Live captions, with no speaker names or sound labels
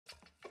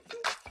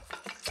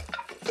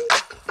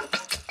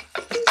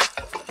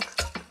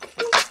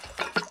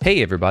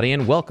Hey everybody,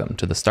 and welcome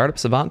to the Startup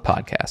Savant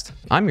podcast.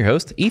 I'm your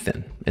host,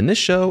 Ethan, and this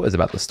show is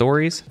about the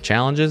stories,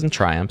 challenges, and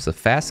triumphs of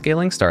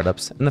fast-scaling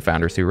startups and the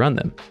founders who run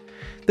them.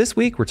 This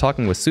week, we're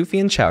talking with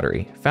Sufian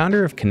Chowdhury,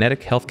 founder of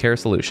Kinetic Healthcare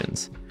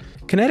Solutions.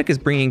 Kinetic is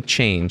bringing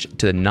change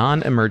to the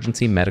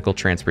non-emergency medical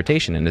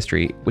transportation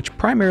industry, which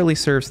primarily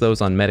serves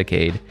those on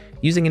Medicaid,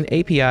 using an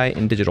API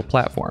and digital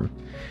platform.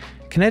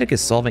 Kinetic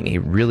is solving a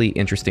really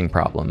interesting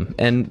problem,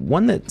 and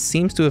one that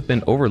seems to have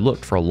been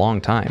overlooked for a long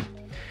time.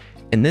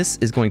 And this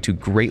is going to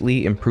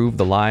greatly improve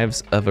the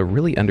lives of a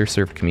really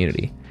underserved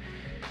community.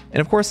 And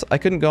of course, I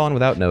couldn't go on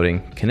without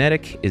noting,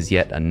 Kinetic is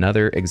yet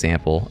another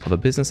example of a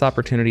business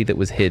opportunity that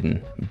was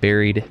hidden,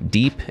 buried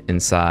deep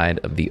inside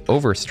of the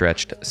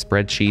overstretched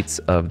spreadsheets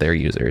of their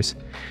users.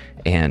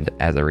 And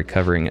as a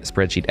recovering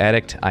spreadsheet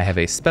addict, I have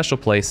a special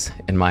place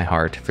in my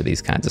heart for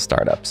these kinds of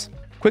startups.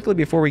 Quickly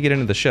before we get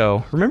into the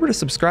show, remember to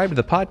subscribe to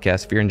the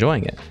podcast if you're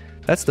enjoying it.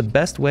 That's the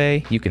best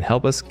way you can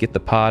help us get the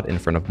pod in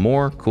front of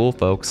more cool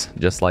folks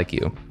just like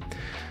you.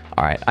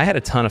 All right, I had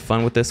a ton of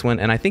fun with this one,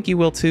 and I think you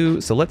will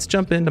too, so let's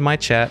jump into my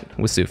chat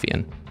with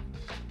Sufian.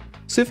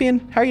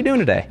 Sufian, how are you doing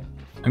today?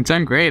 I'm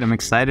doing great. I'm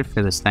excited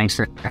for this. Thanks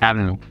for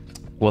having me.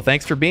 Well,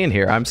 thanks for being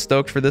here. I'm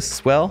stoked for this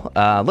as well.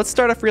 Let's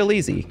start off real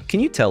easy.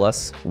 Can you tell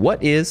us,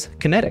 what is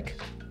Kinetic?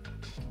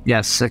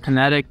 Yes, so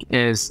Kinetic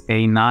is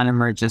a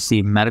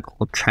non-emergency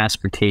medical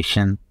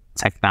transportation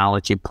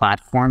technology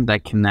platform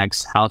that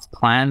connects health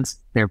plans,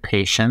 their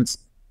patients,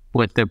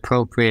 with the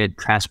appropriate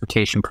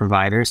transportation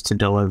providers to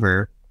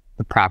deliver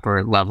the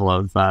proper level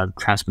of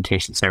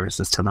transportation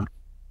services to them.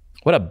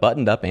 What a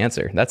buttoned up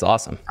answer. That's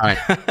awesome. All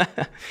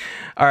right.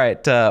 All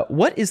right.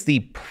 What is the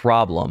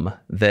problem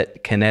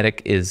that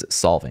Kinetic is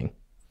solving?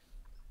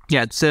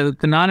 Yeah, so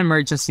the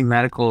non-emergency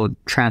medical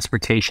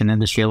transportation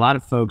industry, a lot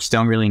of folks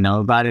don't really know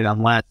about it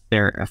unless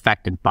they're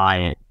affected by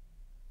it.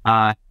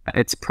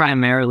 It's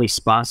primarily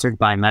sponsored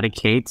by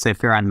Medicaid. So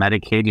if you're on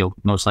Medicaid, you'll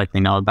most likely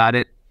know about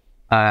it.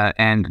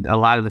 And a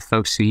lot of the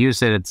folks who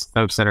use it, it's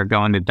folks that are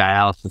going to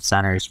dialysis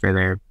centers for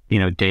their,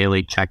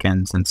 daily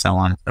check-ins and so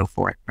on and so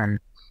forth. And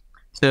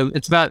so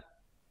it's about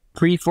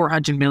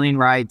 400 million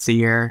rides a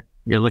year.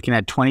 You're looking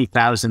at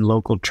 20,000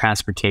 local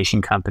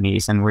transportation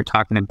companies, and we're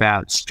talking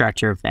about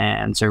stretcher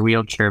vans or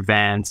wheelchair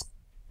vans.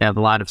 They have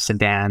a lot of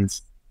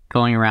sedans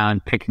going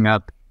around picking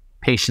up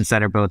patients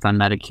that are both on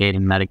Medicaid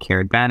and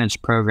Medicare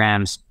Advantage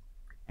programs,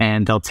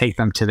 and they'll take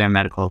them to their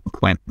medical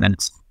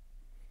appointments.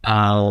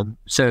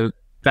 So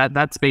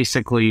that's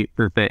basically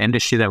the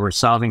industry that we're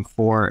solving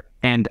for.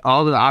 And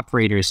all the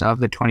operators of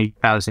the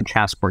 20,000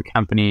 transport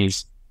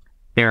companies,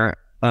 there are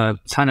a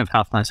ton of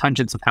health plans,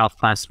 hundreds of health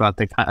plans throughout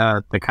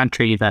the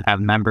country that have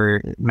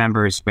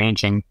members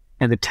ranging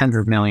in the tens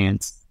of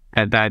millions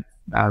that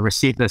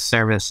receive this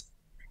service.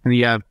 And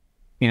you have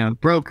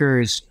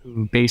brokers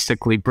who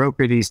basically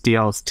broker these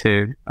deals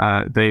to,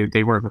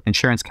 they work with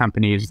insurance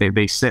companies.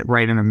 They sit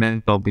right in the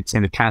middle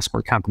between the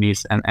transport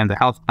companies and the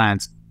health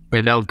plans,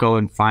 where they'll go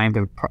and find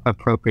the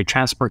appropriate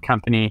transport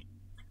company.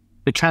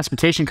 The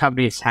transportation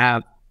companies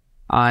have,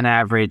 on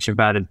average,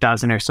 about a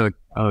dozen or so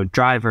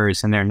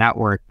drivers in their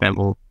network that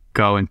will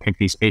go and pick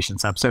these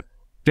patients up. So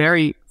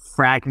very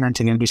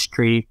fragmented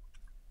industry.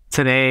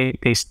 Today,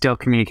 they still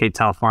communicate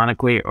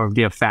telephonically or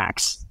via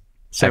fax.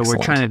 So Excellent.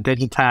 We're trying to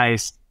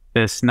digitize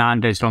this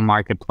non-digital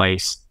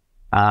marketplace.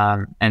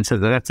 And so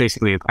that's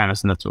basically the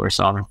premise, and that's what we're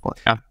solving for.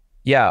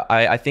 Yeah,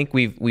 I think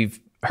we've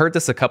heard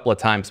this a couple of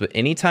times, but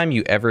anytime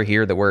you ever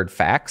hear the word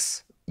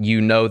fax,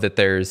 you know that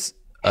there's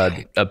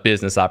a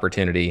business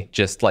opportunity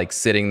just like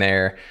sitting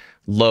there,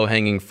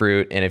 low-hanging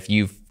fruit. And if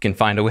you can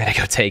find a way to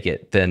go take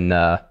it, then,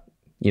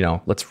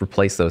 let's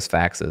replace those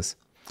faxes.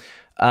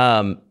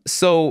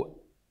 So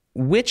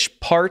which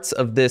parts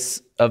of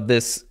this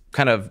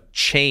kind of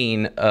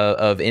chain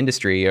of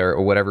industry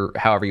or whatever,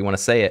 however you want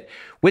to say it,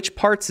 which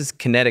parts is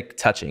Kinetic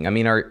touching? I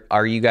mean,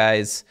 are you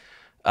guys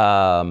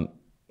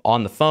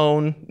on the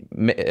phone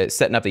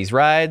setting up these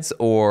rides,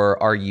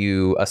 or are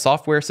you a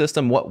software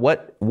system?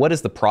 What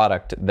is the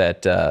product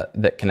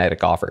that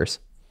Kinetic offers?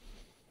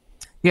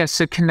 Yeah,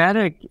 so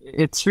Kinetic,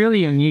 it's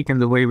really unique in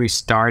the way we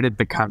started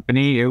the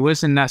company. It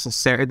wasn't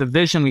necessary. The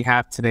vision we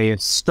have today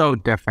is so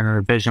different than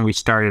the vision we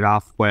started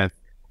off with.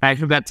 I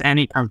think that's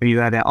any company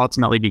that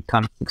ultimately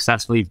becomes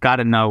successful. You've got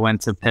to know when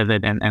to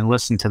pivot and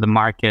listen to the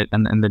market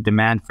and the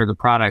demand for the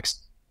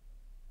products.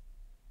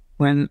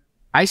 When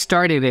I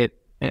started it,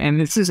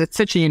 and it's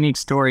such a unique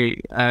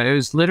story, it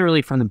was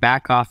literally from the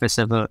back office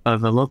of a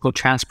local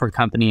transport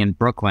company in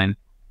Brooklyn.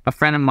 A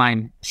friend of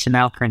mine,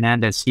 Chanel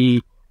Hernandez,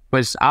 he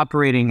was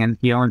operating and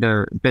he owned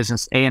a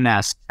business,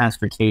 A&S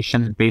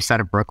Transportation, based out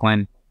of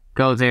Brooklyn.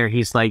 Go there,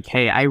 he's like,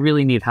 hey, I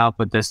really need help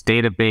with this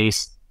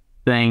database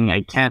thing.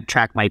 I can't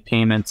track my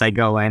payments. I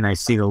go in, I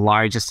see the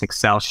largest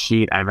Excel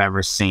sheet I've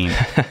ever seen.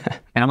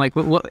 And I'm like,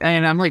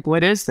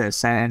 what is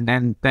this?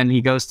 And then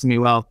he goes to me,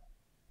 well,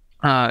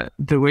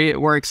 the way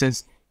it works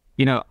is,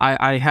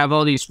 I have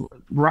all these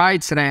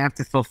rides that I have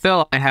to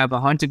fulfill. I have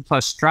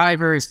 100+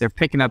 drivers. They're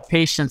picking up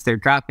patients. They're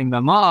dropping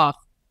them off.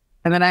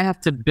 And then I have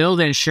to bill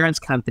the insurance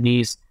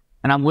companies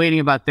and I'm waiting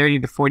about 30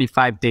 to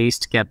 45 days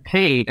to get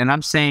paid. And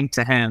I'm saying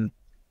to him,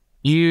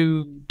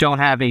 you don't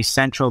have a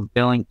central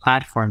billing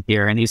platform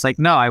here. And he's like,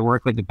 no, I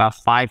work with about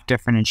 5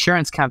 different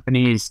insurance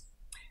companies.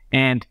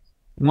 And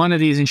one of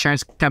these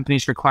insurance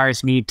companies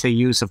requires me to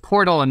use a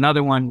portal,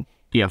 another one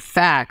via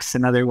fax,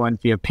 another one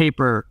via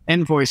paper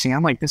invoicing.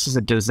 I'm like, this is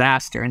a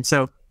disaster. And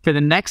so for the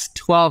next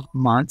 12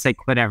 months, I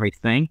quit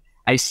everything.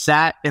 I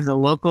sat in the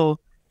local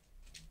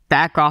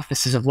back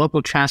offices of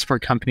local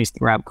transport companies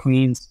throughout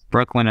Queens,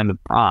 Brooklyn, and the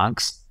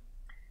Bronx.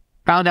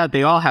 Found out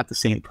they all have the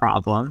same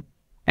problem.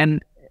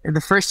 And in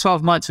the first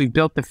 12 months, we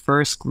built the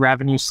first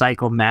revenue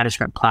cycle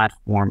management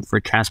platform for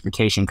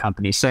transportation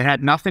companies. So it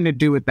had nothing to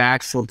do with the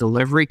actual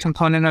delivery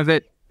component of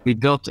it. We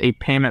built a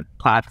payment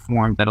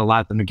platform that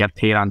allowed them to get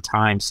paid on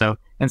time. So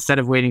instead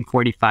of waiting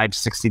 45,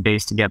 60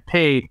 days to get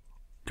paid,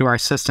 through our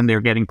system, they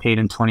were getting paid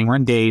in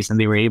 21 days, and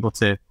they were able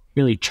to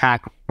really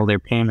track all their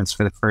payments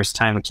for the first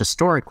time, which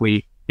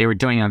historically they were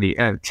doing on the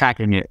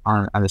tracking it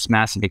on this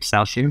massive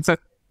Excel sheet. And so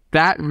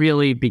that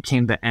really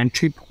became the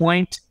entry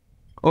point.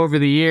 Over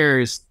the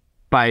years,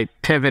 by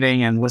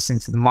pivoting and listening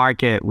to the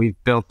market, we've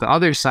built the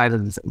other side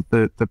of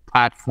the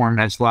platform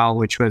as well,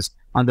 which was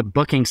on the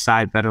booking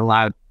side that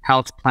allowed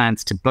health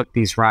plans to book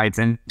these rides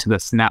into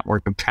this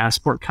network of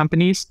transport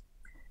companies.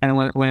 And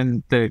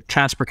when the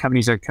transport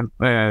companies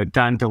are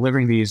done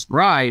delivering these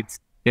rides,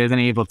 they're then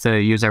able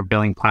to use our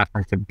billing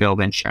platform to bill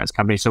the insurance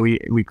companies. So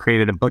we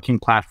created a booking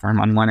platform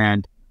on one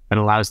end that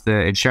allows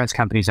the insurance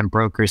companies and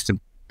brokers to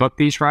book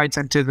these rides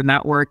into the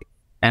network,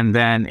 and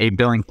then a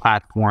billing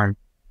platform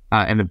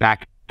in the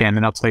back end.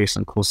 And I'll tell you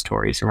some cool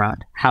stories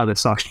around how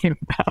this all came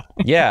about.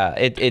 Yeah,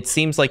 it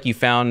seems like you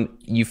found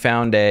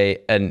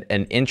an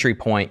entry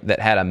point that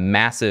had a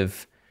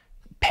massive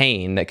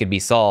pain that could be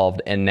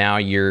solved, and now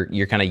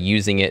you're kind of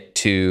using it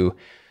to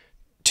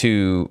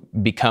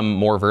become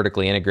more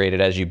vertically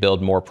integrated as you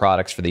build more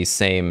products for these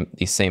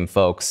same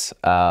folks.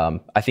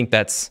 I think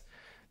that's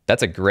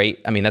a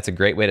great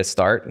way to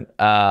start.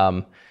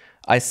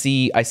 I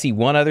see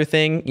one other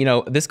thing.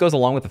 This goes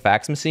along with the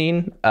fax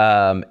machine.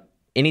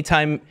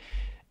 Anytime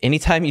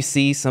you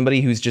see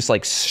somebody who's just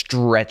like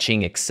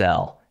stretching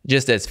Excel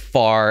just as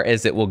far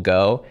as it will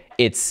go,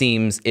 it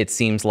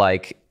seems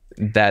like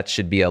that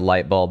should be a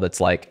light bulb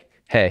that's like,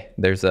 hey,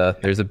 there's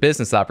a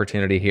business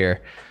opportunity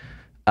here.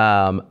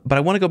 But I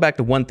want to go back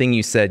to one thing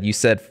you said. You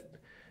said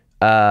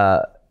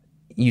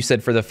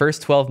for the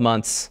first 12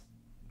 months, ...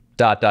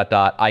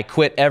 I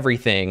quit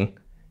everything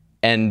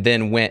and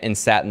then went and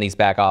sat in these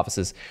back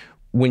offices.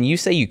 When you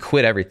say you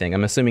quit everything,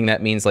 I'm assuming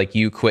that means like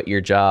you quit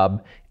your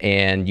job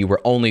and you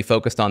were only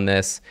focused on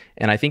this.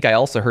 And I think I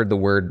also heard the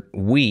word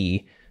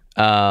we.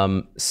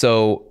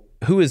 So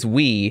who is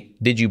we?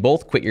 Did you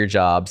both quit your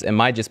jobs?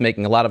 Am I just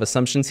making a lot of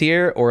assumptions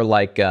here? Or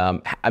like,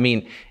 and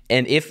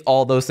if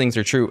all those things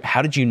are true,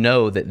 how did you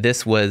know that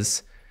this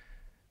was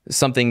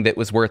something that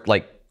was worth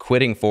like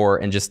quitting for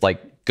and just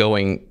like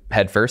going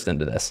headfirst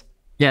into this?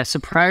 Yeah, so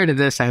prior to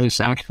this, I was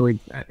actually,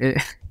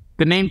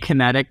 the name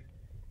Kinetic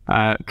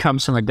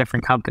comes from a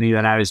different company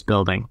that I was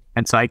building.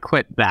 And so I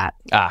quit that.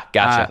 Ah,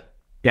 gotcha.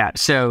 Yeah,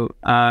 so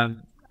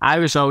I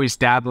was always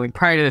dabbling.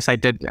 Prior to this, I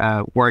did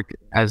work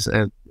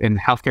in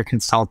healthcare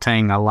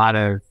consulting, a lot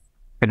of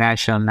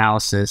financial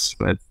analysis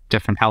with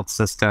different health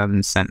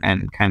systems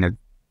and kind of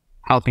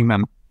helping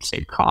them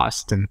save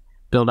cost and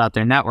build out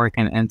their network.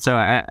 And so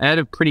I had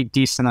a pretty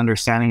decent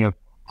understanding of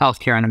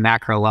healthcare on a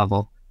macro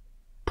level.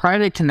 Prior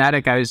to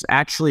Kinetic, I was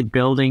actually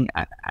building,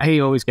 I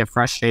always get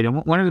frustrated.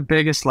 One of the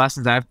biggest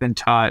lessons I've been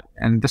taught,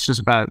 and this was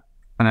about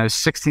when I was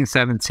 16,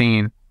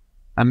 17,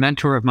 a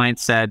mentor of mine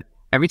said,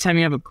 every time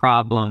you have a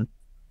problem,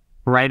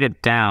 write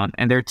it down.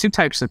 And there are two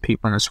types of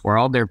people in this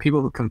world. There are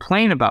people who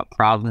complain about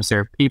problems. There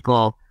are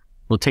people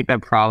who will take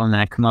that problem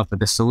and come up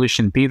with a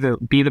solution, be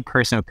the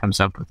person who comes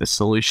up with a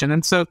solution.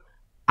 And so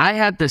I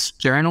had this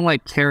journal I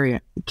carry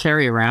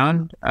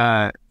around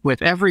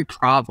with every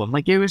problem.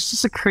 Like it was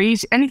just a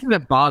crazy, anything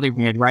that bothered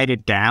me, I'd write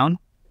it down.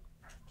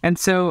 And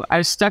so I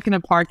was stuck in a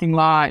parking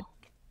lot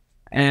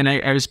and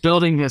I was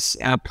building this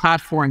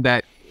platform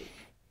that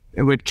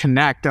it would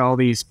connect all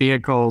these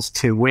vehicles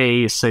to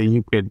Waze so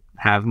you could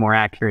have more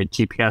accurate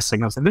GPS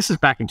signals. And this is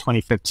back in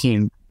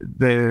 2015.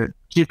 The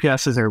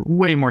GPSs are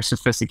way more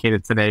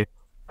sophisticated today,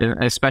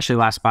 especially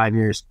the last 5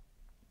 years.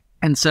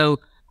 And so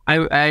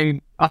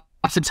I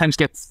oftentimes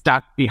get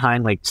stuck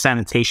behind like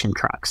sanitation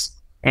trucks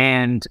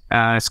and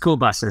school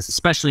buses,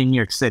 especially in New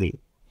York City.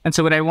 And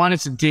so what I wanted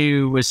to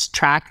do was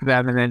track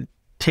them and then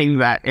ping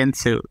that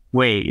into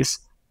Waze.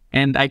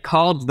 And I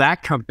called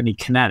that company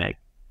Kinetic,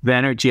 the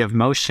energy of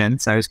motion.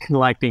 So I was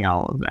collecting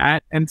all of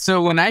that. And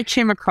so when I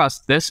came across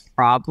this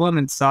problem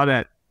and saw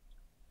that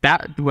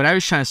what I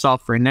was trying to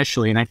solve for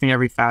initially, and I think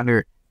every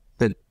founder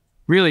that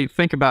really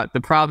think about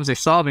the problems they're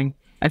solving,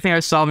 I think I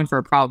was solving for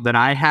a problem that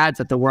I had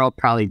that the world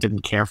probably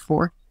didn't care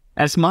for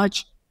as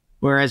much.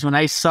 Whereas when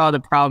I saw the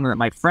problem that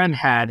my friend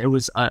had, it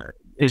was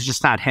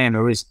just not him.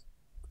 It was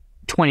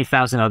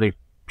 20,000 other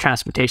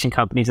transportation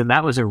companies, and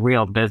that was a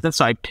real business.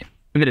 So I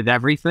pivoted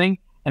everything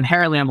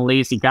inherently I'm a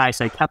lazy guy,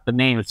 so I kept the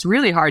name. It's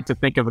really hard to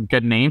think of a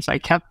good name, so I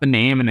kept the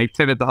name and I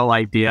pivoted the whole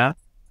idea.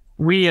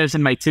 We, as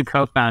in my two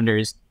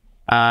co-founders,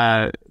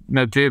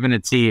 𝙄𝙉𝘍𝙗 and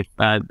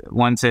𝙁𝙁𝑍𝑒𝑒𝑚,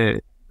 one's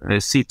a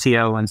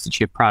CTO, one's the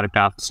chief product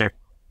officer.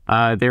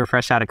 They were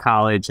fresh out of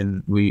college,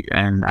 and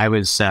I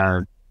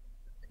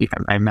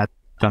met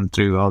them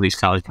through all these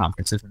college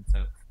conferences. And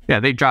so, yeah,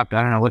 they dropped,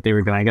 I don't know what they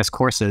were doing, I guess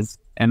courses.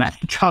 And I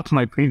dropped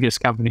my previous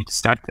company to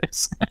start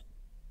this.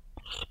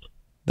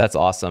 That's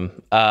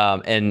awesome.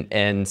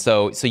 And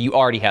so you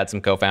already had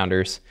some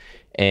co-founders,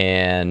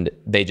 and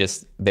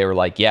they were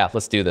like, yeah,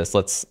 let's do this.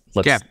 Let's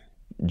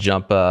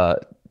jump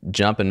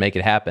and make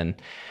it happen.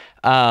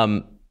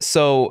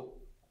 So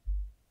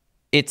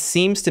it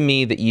seems to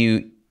me that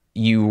you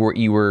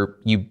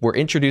were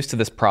introduced to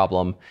this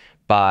problem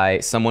by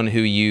someone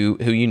who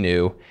you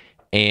knew,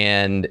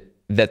 and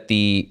that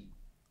the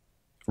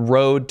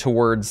road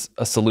towards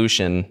a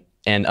solution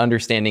and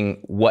understanding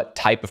what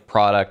type of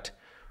product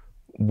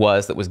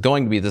was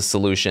going to be the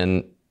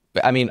solution.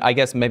 I mean, I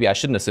guess maybe I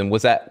shouldn't assume,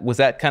 was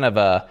that kind of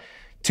a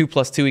 2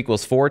 + 2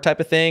 = 4 type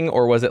of thing?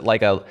 Or was it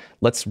like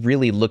let's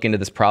really look into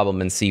this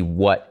problem and see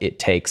what it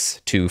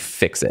takes to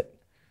fix it?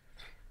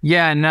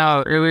 Yeah,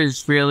 no, it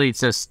was really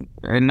just,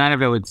 none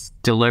of it was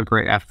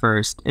deliberate at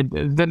first.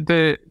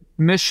 The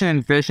mission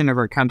and vision of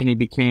our company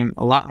became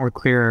a lot more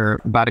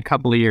clear about a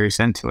couple of years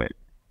into it.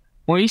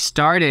 When we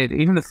started,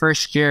 even the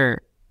first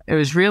year, it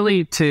was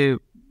really to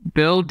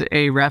build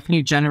a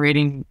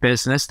revenue-generating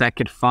business that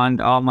could fund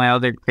all my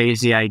other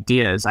crazy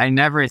ideas. I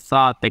never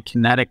thought that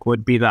Kinetic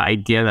would be the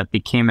idea that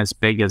became as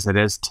big as it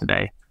is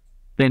today.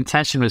 The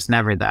intention was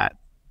never that.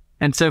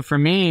 And so for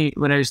me,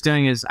 what I was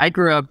doing is I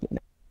grew up,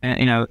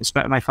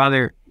 my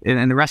father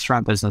in the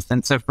restaurant business.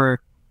 And so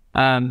for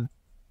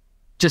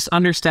just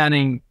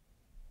understanding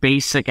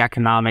basic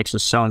economics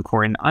was so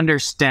important.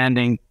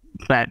 Understanding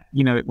that,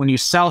 when you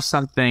sell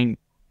something,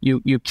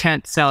 you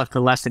can't sell it for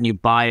less than you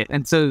buy it.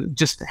 And so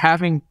just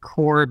having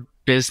core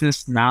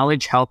business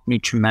knowledge helped me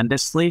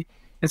tremendously.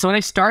 And so when I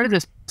started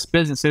this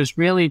business, it was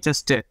really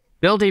just to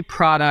build a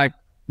product,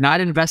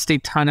 not invest a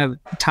ton of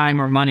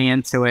time or money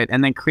into it,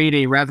 and then create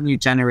a revenue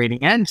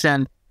generating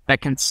engine that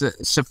can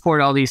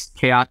support all these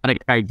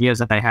chaotic ideas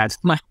that I had in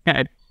my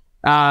head.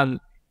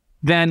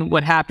 Then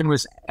what happened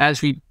was,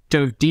 as we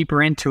dove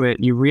deeper into it,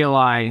 you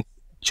realize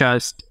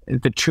just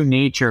the true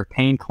nature of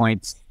pain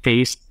points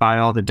faced by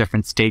all the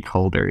different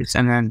stakeholders.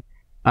 And then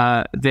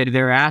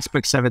there are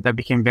aspects of it that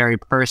became very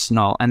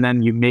personal, and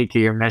then you make it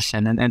your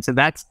mission. And so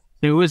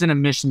it wasn't a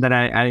mission that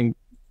I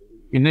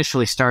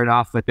initially started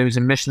off with. It was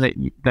a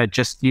mission that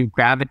just you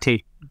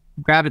gravitated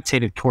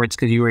towards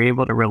because you were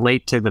able to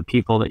relate to the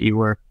people that you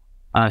were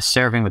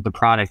serving with the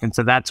product. And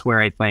so that's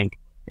where I think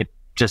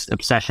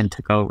obsession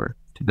took over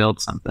to build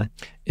something.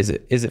 Is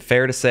it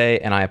fair to say,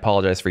 and I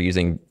apologize for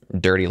using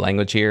dirty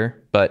language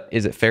here, but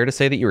is it fair to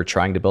say that you were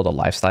trying to build a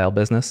lifestyle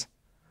business?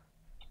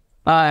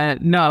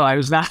 No, I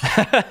was not.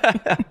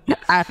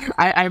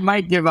 I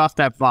might give off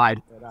that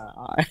vibe,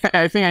 but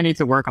I think I need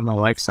to work on the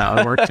lifestyle.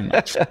 I work too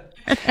much.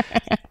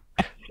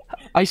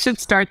 I should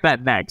start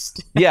that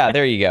next. Yeah,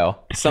 there you go.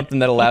 Something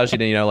that allows you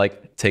to,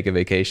 take a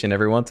vacation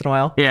every once in a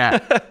while. Yeah,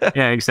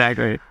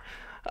 exactly.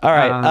 All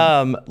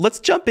right, let's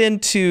jump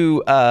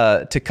into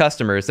to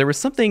customers. There was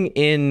something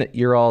in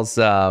your all's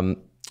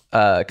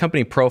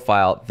company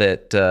profile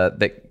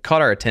that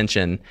caught our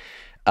attention,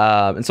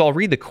 and so I'll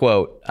read the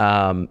quote.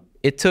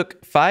 It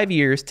took 5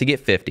 years to get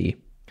 50,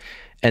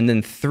 and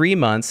then 3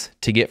 months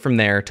to get from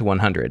there to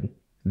 100.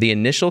 The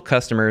initial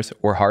customers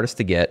were hardest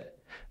to get.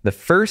 The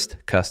first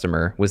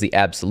customer was the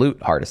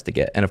absolute hardest to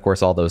get. And of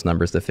course, all those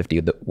numbers, the 50,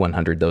 the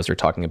 100, those are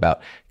talking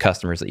about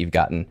customers that you've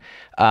gotten.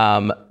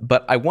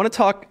 But I want to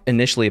talk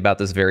initially about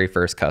this very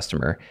first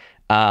customer.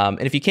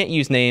 And if you can't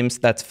use names,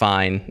 that's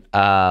fine.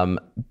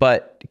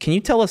 But can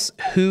you tell us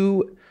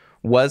who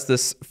was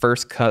this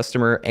first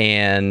customer,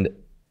 and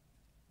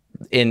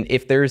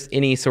if there's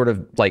any sort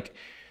of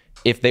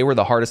if they were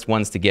the hardest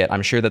ones to get,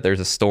 I'm sure that there's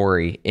a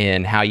story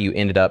in how you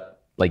ended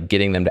up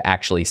getting them to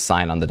actually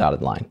sign on the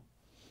dotted line.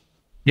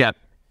 Yeah.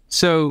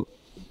 So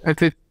I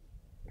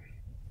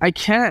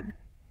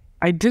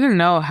didn't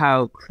know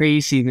how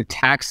crazy the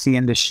taxi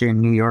industry in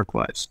New York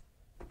was.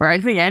 Or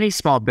I think any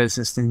small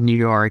business in New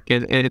York,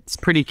 it's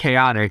pretty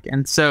chaotic.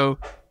 And so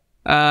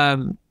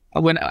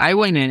when I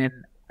went in,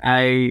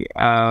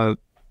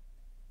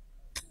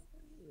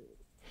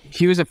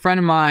 he was a friend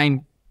of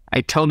mine.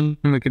 I told him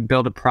we could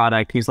build a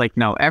product. He's like,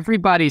 no,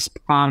 everybody's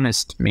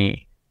promised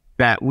me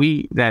that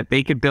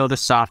they could build a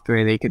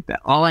software.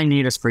 All I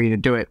need is for you to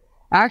do it.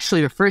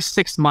 Actually, the first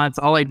 6 months,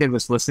 all I did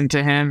was listen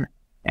to him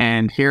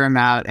and hear him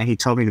out, and he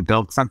told me to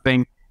build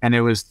something, and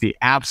it was the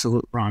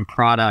absolute wrong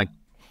product.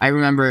 I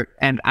remember,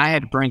 and I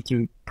had burned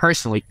through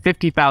personally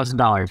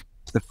 $50,000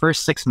 the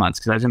first 6 months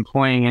because I was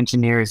employing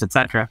engineers,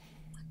 etc.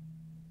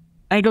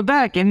 I go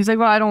back, and he's like,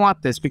 well, I don't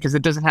want this because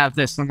it doesn't have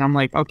this. And I'm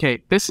like,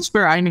 okay, this is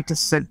where I need to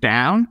sit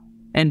down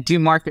and do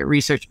market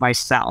research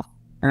myself.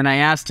 And then I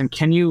asked him,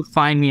 can you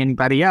find me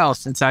anybody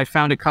else? And so I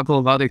found a couple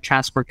of other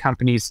transport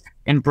companies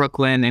in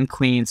Brooklyn and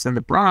Queens and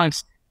the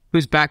Bronx.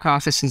 whose back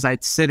offices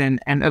I'd sit in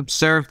and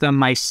observe them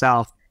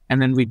myself.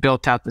 And then we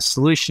built out the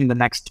solution the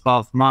next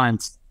 12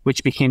 months,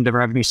 which became the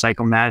revenue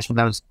cycle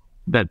management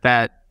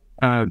that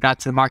got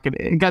to the market.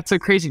 It got so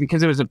crazy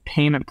because it was a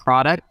payment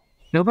product.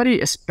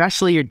 Nobody,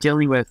 especially you're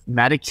dealing with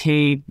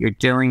Medicaid, you're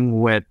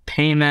dealing with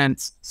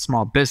payments,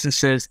 small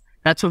businesses.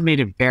 That's what made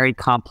it very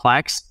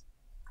complex.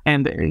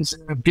 And there's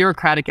a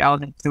bureaucratic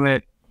element to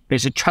it.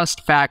 There's a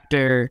trust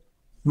factor.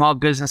 Small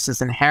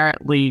businesses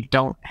inherently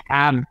don't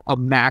have a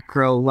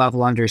macro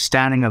level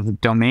understanding of the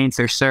domains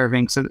they're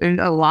serving. So there's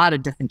a lot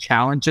of different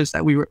challenges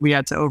that we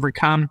had to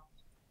overcome.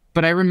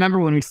 But I remember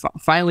when we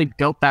finally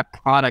built that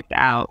product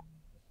out,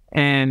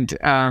 and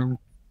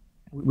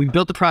we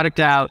built the product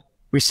out,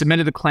 we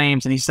submitted the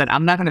claims, and he said,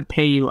 I'm not going to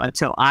pay you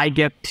until I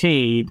get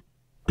paid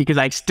because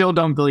I still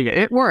don't believe it.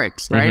 It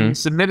works, right? We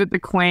submitted the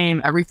claim.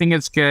 Everything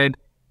is good.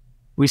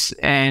 They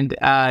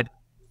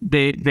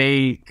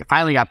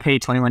finally got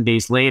paid 21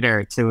 days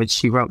later, to which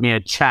he wrote me a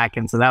check.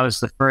 And so that was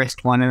the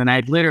first one. And then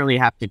I'd literally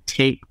have to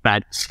take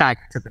that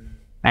check to the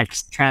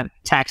next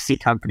taxi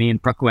company in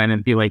Brooklyn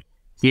and be like,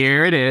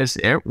 here it is.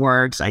 It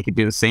works. I could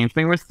do the same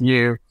thing with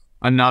you.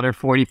 Another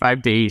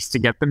 45 days to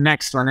get the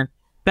next one. And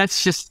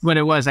that's just what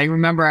it was. I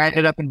remember I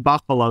ended up in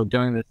Buffalo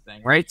doing this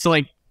thing, right? So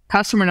like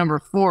customer number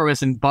 4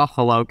 was in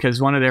Buffalo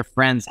because one of their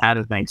friends had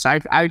a thing. So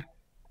I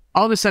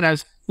all of a sudden I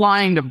was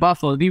flying to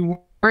Buffalo, the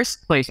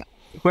worst place.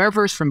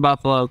 Whoever's from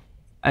Buffalo,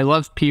 I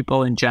love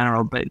people in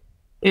general, but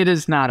it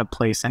is not a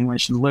place anyone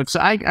should live. So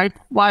I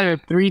fly there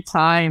 3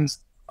 times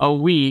a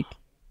week.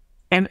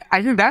 And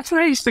I think that's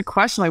when I used to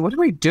question, like, what are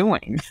we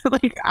doing?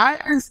 Like, I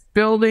was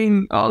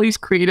building all these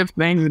creative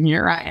things, and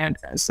here I am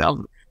to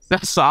sell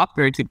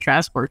software to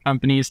transport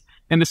companies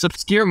in this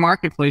obscure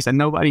marketplace that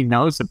nobody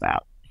knows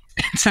about.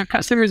 And so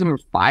customers number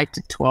 5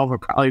 to 12 are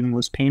probably the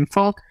most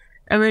painful.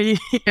 And then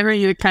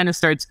it kind of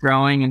starts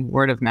growing and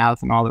word of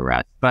mouth and all the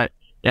rest. But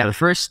yeah, the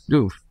first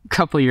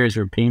couple of years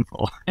were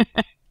painful.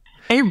 And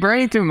you're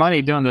burning through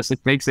money doing this. It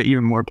makes it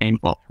even more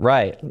painful.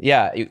 Right.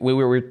 Yeah. We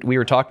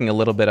were talking a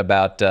little bit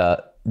about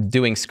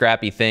doing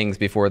scrappy things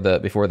before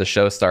the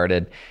show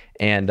started,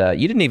 and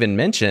you didn't even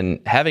mention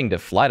having to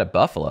fly to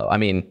Buffalo. I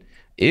mean,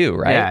 ew,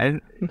 right?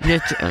 Yeah.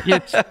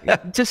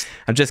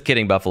 I'm just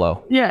kidding,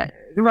 Buffalo. Yeah.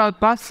 Well,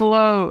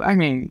 Buffalo, I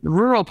mean,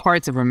 rural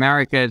parts of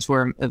America is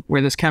where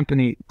this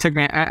company took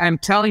me. I'm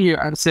telling you,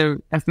 so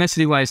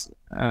ethnicity-wise,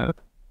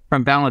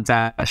 from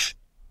Bangladesh.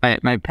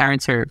 My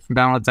parents are from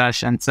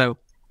Bangladesh. And so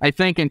I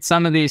think in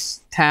some of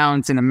these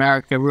towns in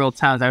America, rural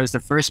towns, I was the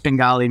first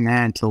Bengali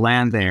man to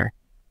land there.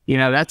 You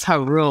know, that's how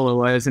rural it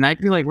was. And I'd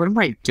be like, what am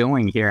I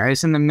doing here? I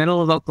was in the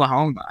middle of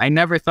Oklahoma. I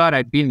never thought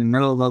I'd be in the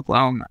middle of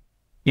Oklahoma.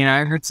 You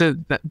know,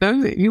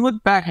 you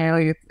look back,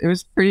 it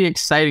was pretty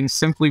exciting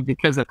simply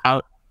because of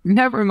how,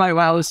 never in my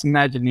wildest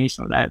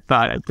imagination that I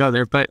thought I'd go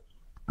there. But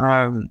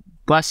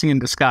blessing in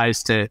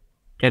disguise to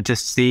get to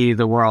see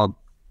the world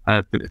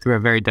through a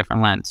very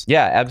different lens.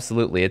 Yeah,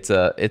 absolutely. It's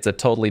a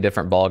totally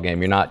different ballgame.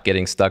 You're not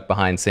getting stuck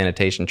behind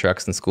sanitation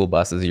trucks and school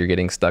buses. You're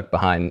getting stuck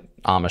behind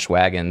Amish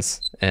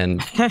wagons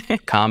and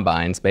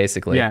combines,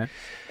 basically. Yeah.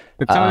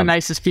 But some of the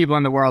nicest people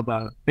in the world,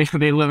 though.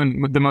 They live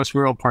in the most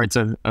rural parts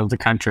of the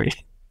country.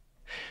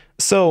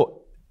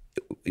 So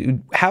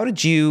how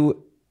did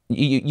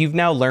you've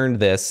now learned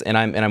this, and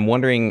I'm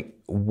wondering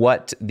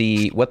what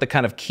the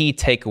kind of key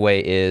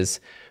takeaway is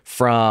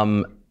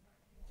from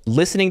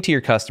listening to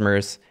your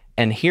customers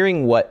and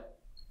hearing what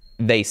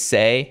they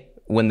say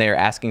when they're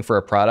asking for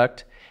a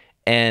product,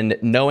 and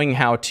knowing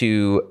how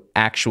to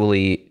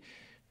actually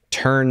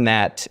turn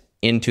that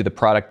into the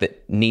product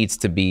that needs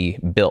to be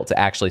built to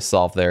actually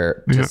solve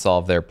their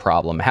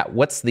problem.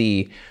 What's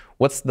the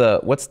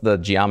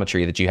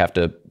geometry that you have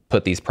to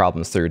put these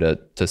problems through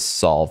to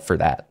solve for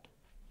that?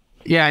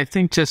 Yeah, I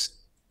think just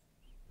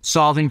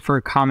solving for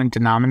a common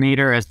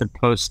denominator as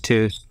opposed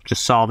to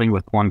just solving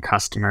with one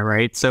customer,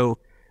 right? So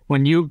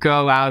when you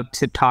go out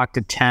to talk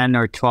to 10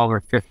 or 12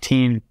 or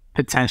 15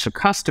 potential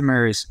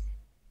customers,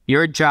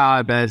 your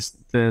job as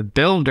the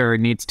builder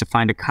needs to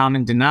find a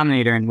common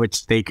denominator in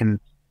which they can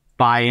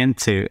buy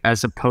into,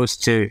 as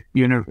opposed to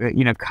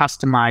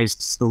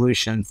customized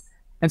solutions.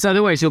 And so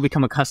otherwise you'll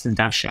become a custom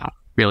dev shop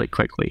really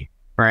quickly,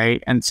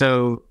 right? And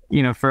so,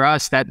 for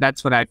us,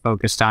 that's what I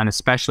focused on,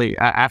 especially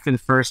after the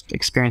first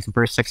experience, the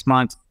first 6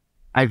 months,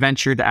 I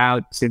ventured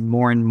out to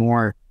more and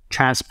more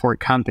transport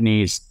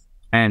companies.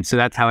 And so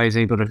that's how I was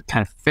able to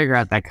kind of figure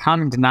out that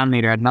common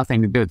denominator had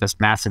nothing to do with this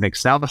massive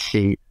Excel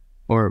sheet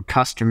or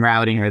custom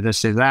routing or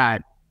this or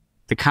that.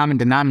 The common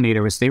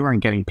denominator was they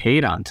weren't getting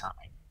paid on time,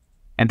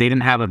 and they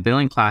didn't have a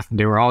billing platform.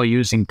 They were all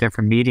using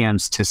different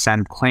mediums to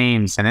send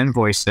claims and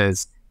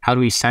invoices. How do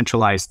we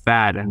centralize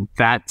that? And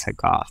that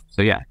took off.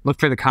 So yeah, look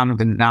for the common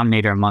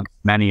denominator amongst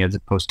many as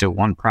opposed to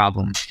one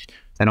problem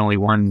that only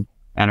one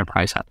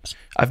enterprise has.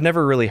 I've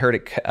never really heard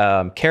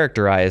it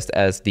characterized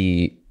as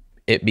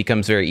it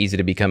becomes very easy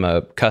to become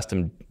a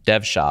custom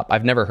dev shop.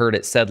 I've never heard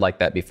it said like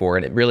that before,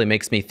 and it really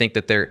makes me think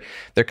that there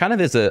kind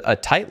of is a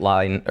tight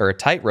line or a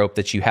tightrope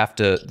that you have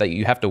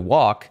to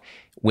walk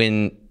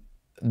when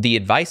the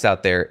advice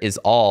out there is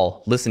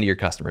all listen to your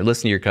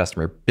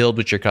customer, build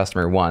what your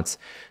customer wants.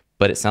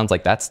 But it sounds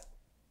like that's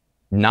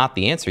not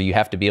the answer. You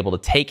have to be able to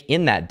take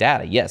in that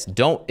data. Yes,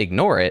 don't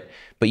ignore it,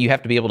 but you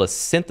have to be able to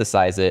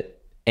synthesize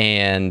it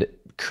and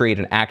create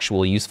an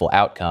actual useful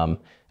outcome,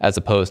 as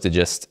opposed to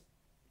just,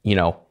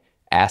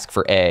 ask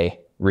for A,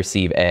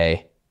 receive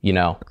A,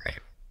 Right.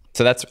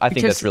 So I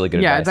think that's really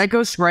good advice. Yeah, that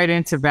goes right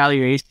into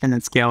valuation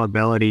and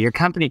scalability. Your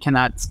company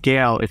cannot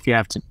scale if you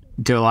have to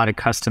do a lot of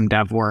custom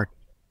dev work.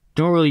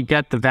 Don't really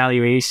get the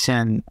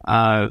valuation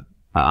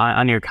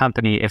on your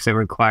company if it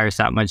requires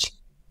that much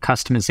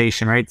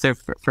customization, right? So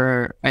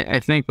I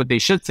think what they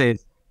should say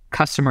is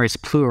customer is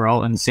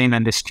plural in the same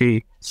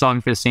industry,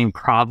 solving for the same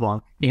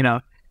problem.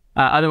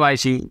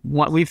 Otherwise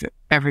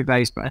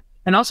everybody's.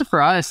 And also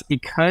for us,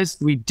 because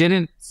we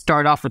didn't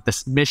start off with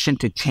this mission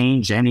to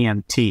change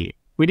NEMT.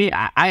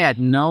 I had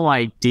no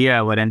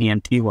idea what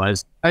NEMT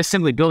was. I was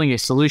simply building a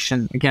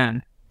solution,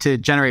 again, to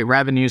generate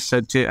revenue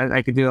so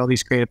I could do all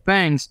these creative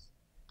things.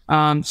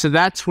 So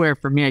that's where,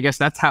 for me, I guess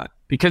that's how,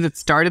 because it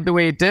started the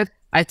way it did,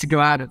 I had to go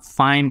out and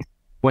find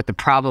what the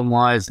problem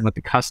was and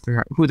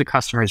who the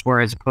customers were,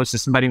 as opposed to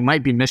somebody who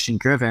might be mission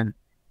driven,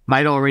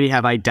 might already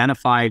have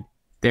identified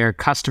their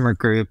customer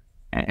group.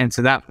 And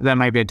so that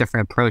might be a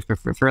different approach. But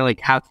for like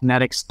how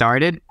Kinetic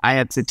started, I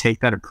had to take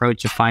that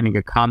approach of finding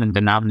a common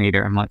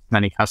denominator among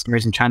many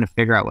customers and trying to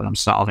figure out what I'm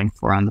solving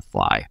for on the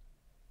fly.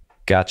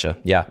 Gotcha.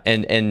 Yeah.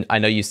 And I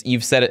know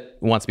you've said it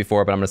once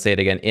before, but I'm going to say it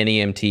again.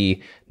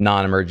 NEMT,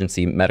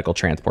 non-emergency medical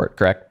transport,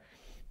 correct?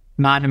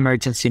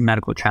 Non-emergency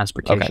medical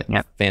transportation. Okay.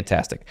 Yep.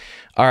 Fantastic.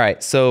 All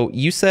right. So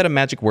you said a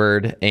magic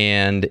word,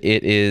 and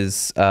it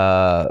is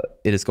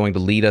going to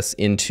lead us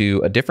into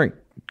a different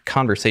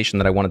conversation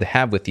that I wanted to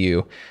have with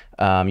you.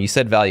 You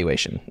said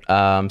valuation.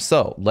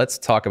 So let's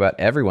talk about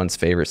everyone's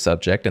favorite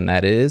subject, and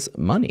that is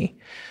money.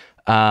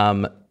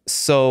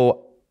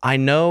 So I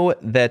know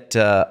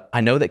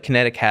that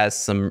Kinetic has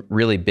some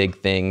really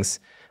big things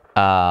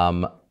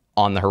on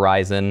the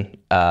horizon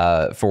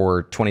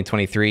for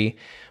 2023.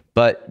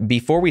 But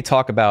before we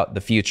talk about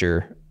the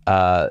future,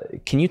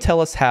 can you tell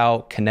us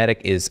how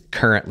Kinetic is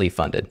currently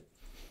funded?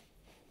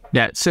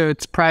 Yeah, so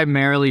it's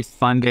primarily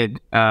funded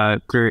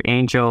through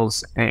angel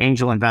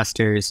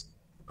investors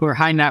who are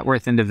high net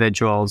worth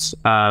individuals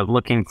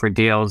looking for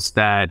deals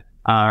that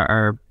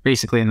are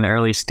basically in the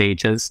early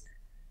stages,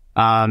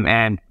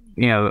 and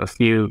a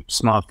few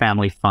small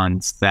family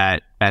funds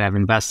that have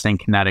invested in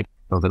Kinetic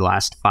over the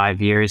last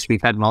 5 years.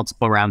 We've had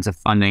multiple rounds of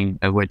funding,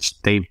 of which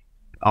they've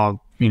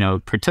all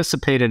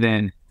participated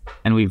in,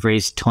 and we've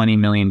raised $20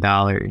 million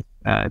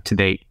to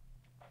date.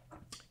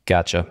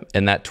 Gotcha.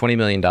 And that $20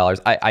 million,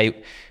 I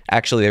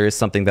actually, there is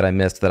something that I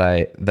missed that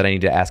I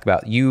need to ask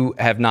about. You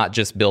have not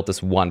just built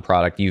this one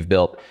product. You've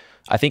built,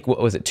 I think,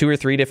 what was it, 2 or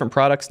 3 different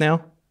products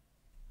now?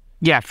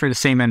 Yeah, for the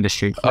same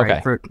industry.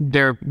 Okay. Right?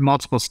 There are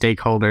multiple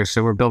stakeholders,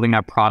 so we're building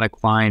up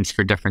product lines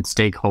for different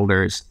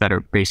stakeholders that are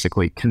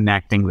basically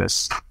connecting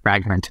this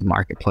fragmented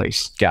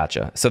marketplace.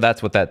 Gotcha. So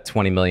that's what that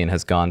 20 million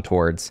has gone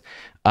towards.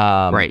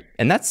 Right.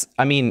 And that's,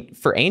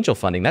 for angel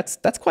funding,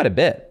 that's quite a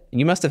bit.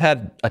 You must have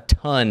had a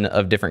ton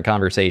of different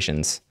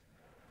conversations.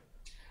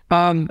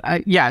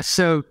 Yeah,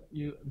 so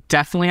you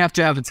definitely have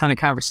to have a ton of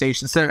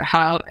conversations. So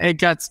how it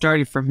got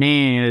started for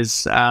me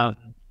is a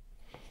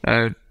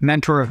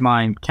mentor of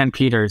mine, Ken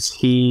Peters,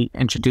 he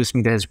introduced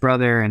me to his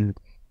brother, and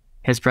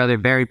his brother,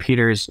 Barry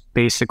Peters,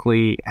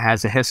 basically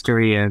has a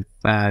history of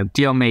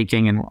deal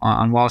making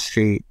on Wall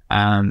Street.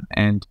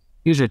 And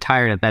he was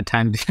retired at that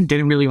time,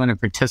 didn't really want to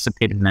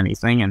participate in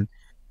anything, and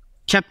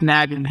kept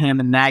nagging him.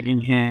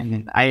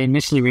 And I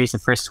initially raised the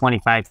first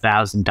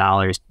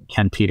 $25,000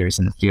 Ken Peters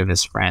and a few of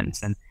his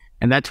friends.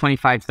 And that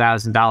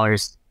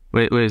 $25,000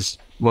 was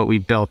what we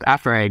built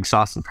after I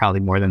exhausted probably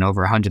more than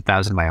over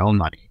 $100,000 of my own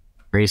money.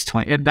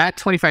 That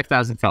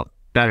 $25,000 felt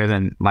better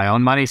than my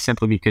own money,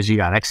 simply because you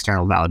got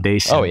external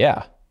validation. Oh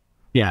yeah.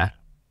 Yeah.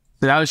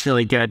 So that was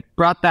really good.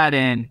 Brought that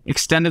in,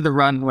 extended the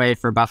runway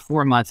for about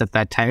 4 months at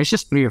that time. It was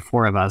just 3 or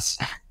 4 of us,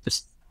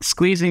 just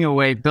squeezing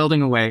away,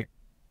 building away,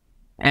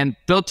 and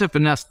built up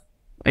enough,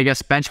 I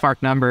guess,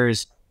 benchmark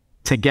numbers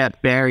to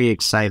get Barry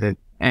excited.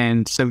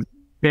 And so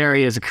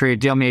Barry is a career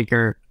deal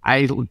maker.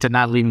 I did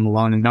not leave him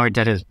alone, and nor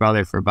did his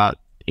brother, for about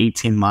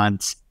 18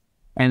 months.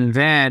 And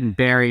then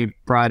Barry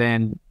brought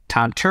in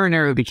Tom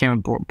Turner, who became a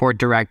board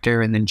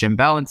director, and then Jim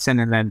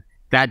Bellinson. And then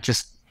that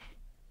just,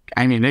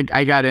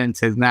 I got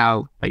into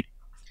now like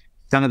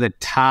some of the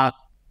top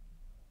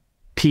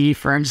PE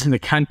firms in the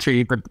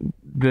country, but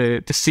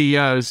the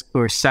CEOs who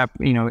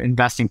are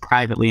investing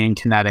privately in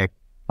Kinetic.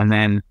 And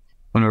then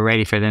when we're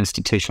ready for the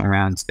institutional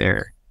rounds,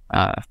 their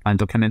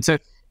funds will come in. So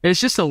there's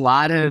just a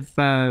lot of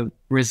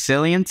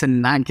resilience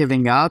and not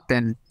giving up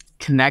and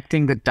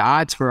connecting the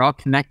dots. We're all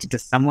connected to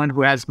someone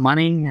who has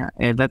money,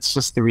 and that's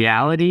just the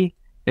reality.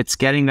 It's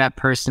getting that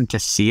person to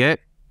see it,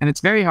 and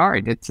it's very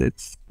hard. It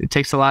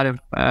takes a lot of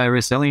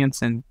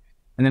resilience, and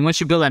then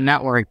once you build a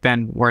network,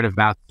 then word of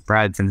mouth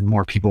spreads, and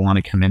more people want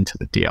to come into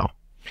the deal.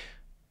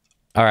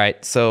 All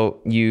right, so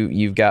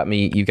you've got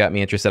me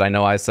interested. I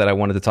know I said I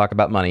wanted to talk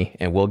about money,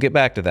 and we'll get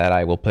back to that.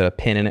 I will put a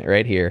pin in it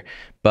right here.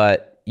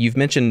 But you've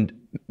mentioned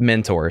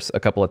mentors a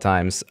couple of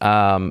times.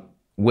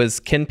 Was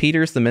Ken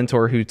Peters the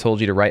mentor who told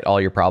you to write all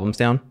your problems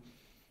down?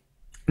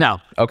 No.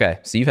 Okay,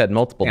 so you've had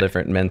multiple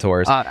different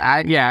mentors.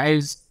 I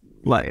was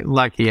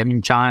lucky. I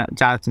mean,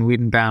 Jonathan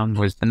Wiedenbaum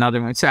was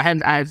another one. So I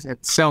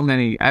had so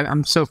many.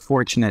 I'm so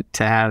fortunate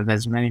to have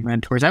as many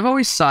mentors. I've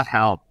always sought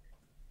help.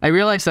 I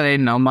realized that I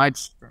didn't know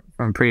much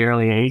from a pretty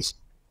early age.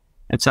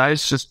 And so I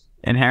was just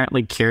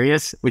inherently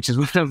curious, which is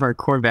one of our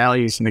core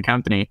values in the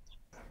company.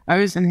 I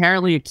was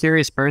inherently a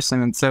curious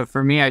person. And so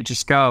for me, I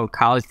just go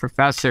college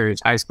professors,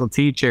 high school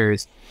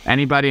teachers,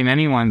 anybody and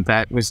anyone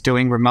that was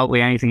doing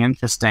remotely anything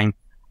interesting.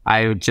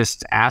 I would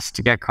just ask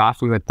to get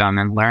coffee with them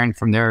and learn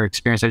from their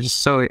experience. I was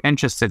just so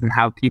interested in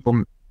how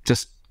people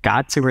just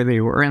got to where they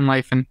were in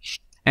life.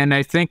 And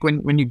I think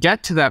when you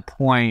get to that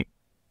point,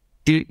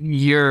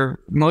 your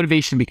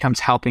motivation becomes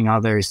helping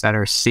others that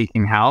are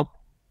seeking help.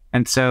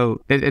 And so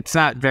it's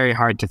not very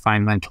hard to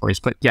find mentors.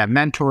 But yeah,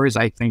 mentors,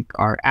 I think,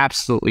 are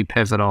absolutely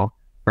pivotal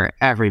for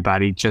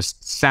everybody.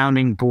 Just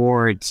sounding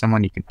board,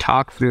 someone you can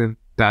talk through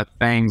about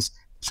things,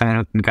 someone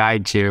who can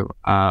guide you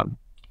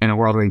in a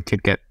world where you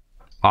could get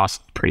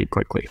lost pretty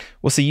quickly.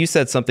 Well, so you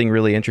said something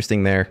really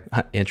interesting there.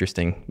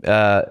 Interesting.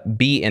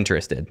 Be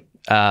interested,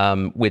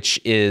 which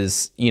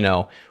is,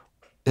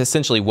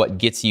 essentially what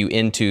gets you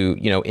into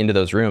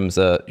those rooms,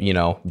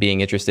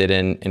 being interested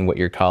in what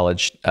your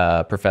college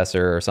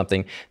professor or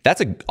something. That's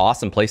an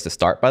awesome place to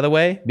start, by the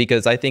way,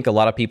 because I think a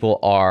lot of people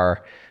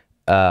are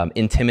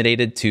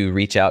intimidated to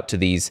reach out to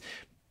these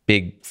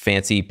big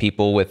fancy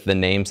people with the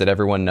names that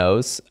everyone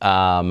knows.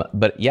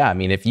 But yeah, I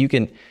mean, if you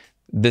can,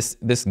 this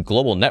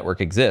global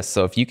network exists.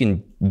 So if you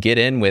can get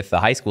in with a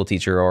high school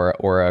teacher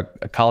or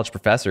a college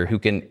professor who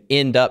can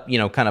end up,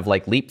 kind of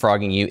like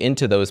leapfrogging you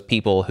into those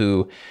people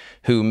who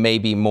may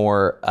be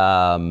more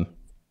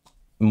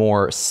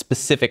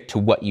specific to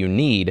what you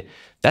need,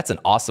 that's an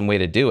awesome way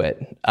to do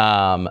it.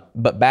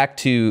 But back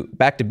to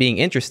being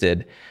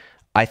interested,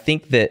 I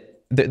think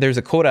that there's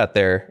a quote out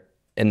there,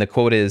 and the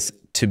quote is,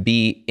 to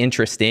be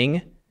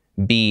interesting,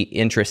 be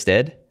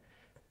interested.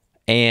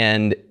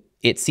 And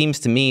it seems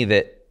to me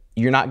that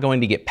you're not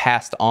going to get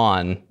passed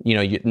on.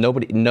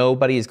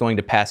 Nobody is going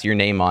to pass your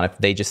name on if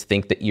they just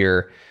think that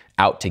you're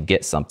out to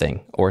get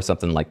something or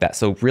something like that.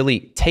 So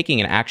really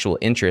taking an actual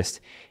interest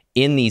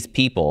in these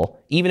people,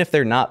 even if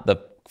they're not the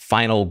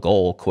final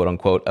goal, quote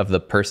unquote, of the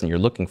person you're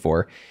looking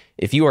for,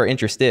 if you are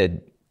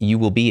interested, you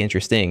will be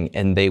interesting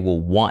and they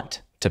will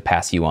want to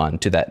pass you on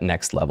to that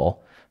next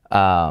level.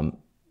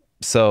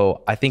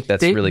 So I think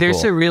that's really cool.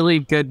 There's a really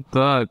good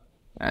book.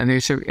 And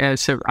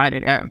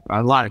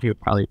a lot of you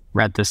probably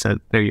read this at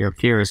your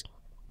peers,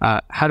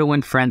 How to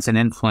Win Friends and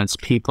Influence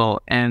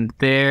People. And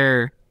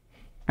there,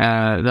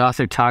 the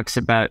author talks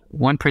about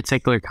one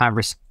particular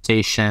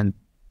conversation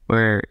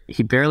where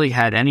he barely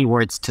had any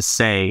words to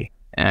say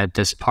at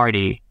this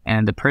party.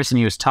 And the person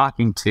he was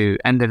talking to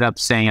ended up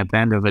saying at the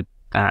end of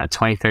a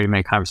 20,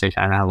 30-minute conversation,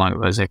 I don't know how long it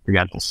was, I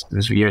forgot this. It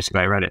was years ago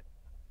I read it.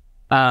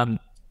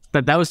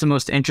 But that was the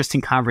most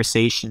interesting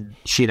conversation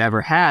she'd ever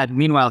had.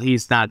 Meanwhile,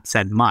 he's not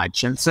said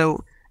much. And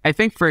so I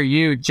think for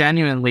you,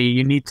 genuinely,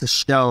 you need to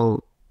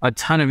show a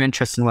ton of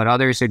interest in what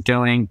others are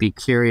doing, be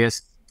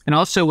curious. And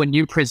also when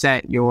you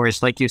present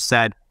yours, like you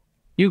said,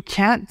 you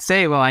can't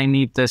say, well, I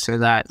need this or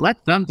that.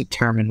 Let them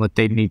determine what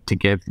they need to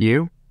give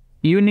you.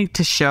 You need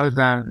to show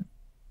them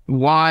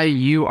why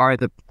you are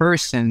the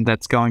person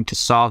that's going to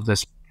solve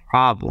this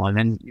problem.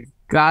 And you've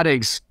got to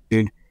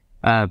exude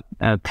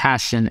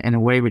passion in a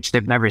way which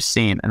they've never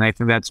seen. And I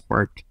think that's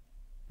worked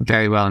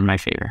very well in my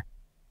favor.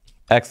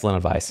 Excellent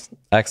advice.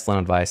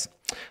 Excellent advice.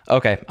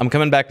 Okay, I'm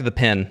coming back to the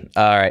pin.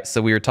 All right,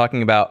 so we were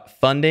talking about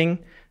funding.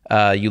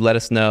 You let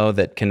us know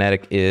that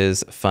Kinetic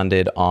is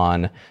funded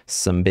on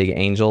some big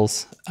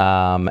angels.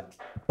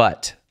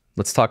 But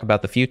let's talk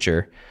about the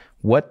future.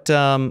 What's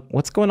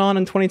going on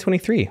in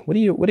 2023? What are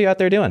you out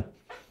there doing?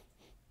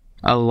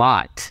 A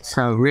lot.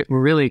 So we're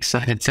really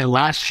excited. So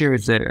last year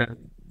was a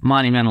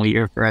monumental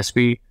year for us.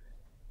 We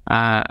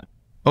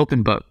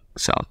open book,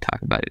 so I'll talk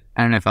about it.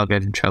 I don't know if I'll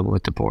get in trouble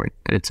with the board,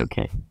 but it's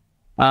okay.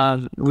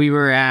 We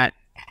were at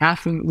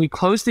we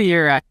closed the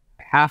year at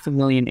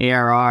 $500,000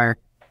 ARR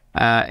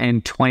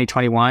in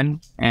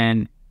 2021,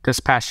 and this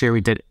past year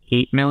we did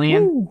 8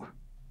 million.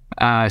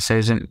 So it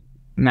was a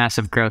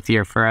massive growth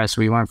year for us.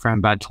 We went from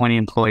about 20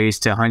 employees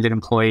to 100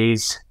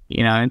 employees,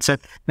 and so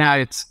now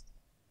it's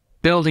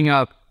building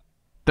up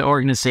the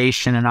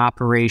organization and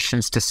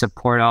operations to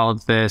support all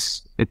of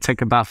this. It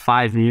took about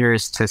 5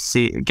 years to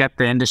get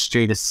the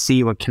industry to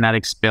see what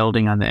Kinetic's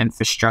building on the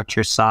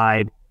infrastructure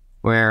side,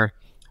 where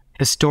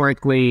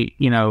historically,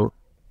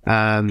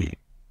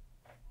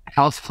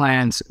 health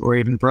plans or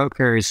even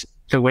brokers,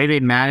 the way they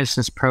manage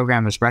this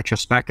program is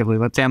retrospectively.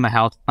 Let's say I'm a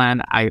health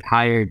plan, I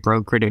hire a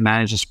broker to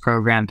manage this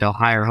program. They'll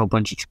hire a whole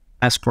bunch of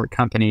transport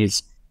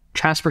companies.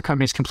 Transport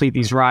companies complete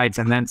these rides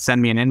and then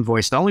send me an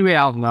invoice. The only way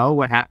I'll know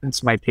what happens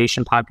to my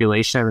patient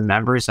population or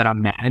members that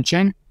I'm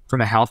managing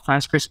from a health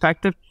plan's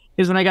perspective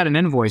is when I got an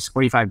invoice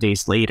 45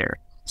 days later.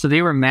 So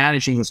they were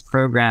managing this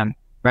program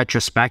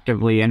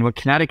retrospectively. And what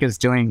Kinetic is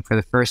doing for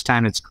the first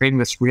time, it's creating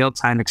this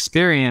real-time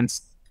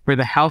experience where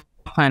the health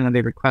plan, when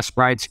they request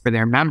rides for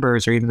their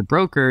members, or even the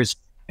brokers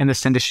in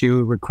this industry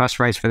who request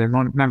rides for their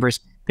members,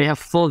 they have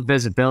full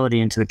visibility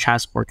into the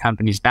transport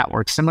company's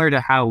network, similar to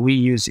how we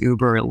use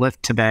Uber or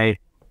Lyft today.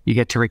 You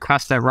get to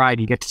request that ride,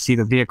 you get to see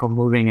the vehicle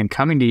moving and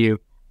coming to you.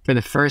 For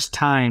the first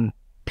time,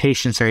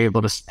 patients are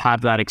able to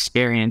have that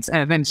experience.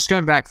 And then just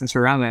going back, since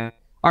we're around that,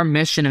 our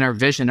mission and our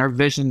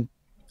vision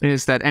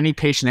is that any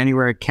patient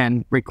anywhere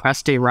can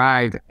request a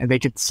ride, and they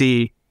could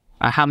see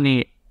how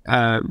many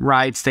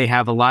rides they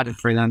have allotted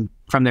for them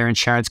from their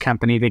insurance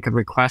company. They could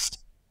request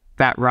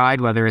that ride,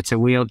 whether it's a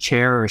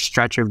wheelchair or a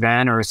stretcher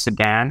van or a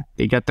sedan.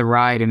 They get the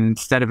ride, and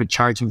instead of it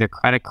charging their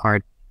credit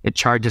card, it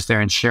charges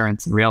their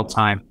insurance in real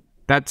time.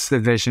 That's the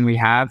vision we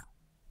have.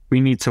 We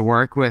need to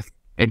work with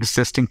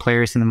existing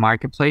players in the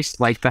marketplace,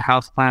 like the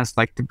health plans,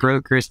 like the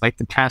brokers, like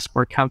the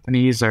transport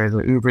companies, or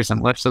the Ubers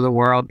and Lyfts of the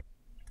world,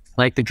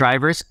 like the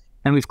drivers.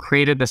 And we've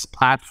created this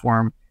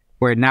platform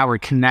where now we're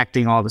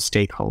connecting all the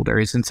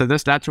stakeholders. And so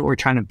that's what we're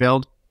trying to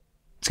build.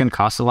 It's going to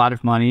cost a lot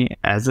of money,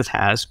 as it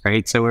has,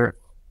 right? So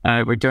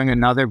we're doing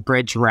another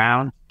bridge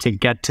round to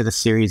get to the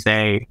Series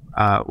A,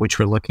 which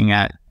we're looking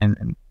at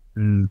in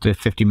the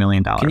 $50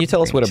 million. Can you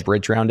tell us what a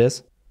bridge round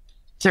is?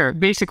 Sure.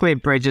 Basically,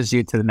 it bridges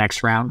you to the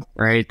next round,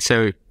 right?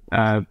 So,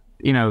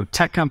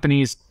 tech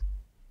companies,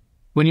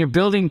 when you're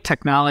building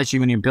technology,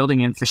 when you're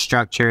building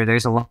infrastructure,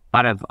 there's a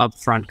lot of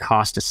upfront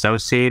cost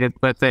associated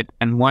with it.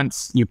 And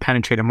once you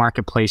penetrate a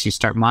marketplace, you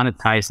start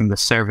monetizing the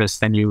service,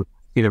 then you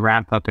see the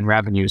ramp up in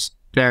revenues.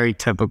 Very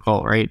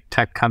typical, right?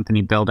 Tech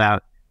company build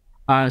out.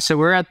 So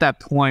we're at that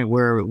point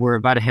where we're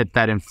about to hit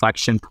that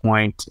inflection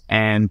point,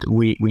 and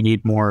we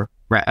need more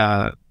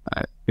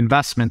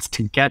investments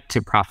to get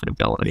to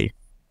profitability.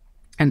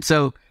 And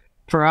so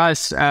for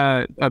us,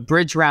 a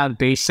bridge round,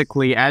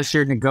 basically, as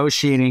you're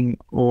negotiating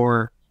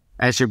or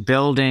as you're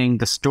building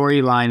the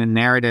storyline and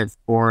narrative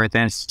for the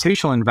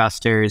institutional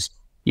investors,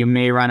 you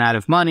may run out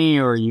of money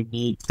or you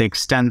need to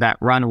extend that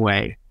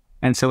runway.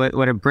 And so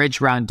what a bridge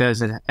round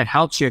does, it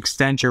helps you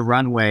extend your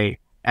runway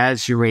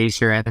as you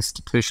raise your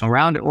institutional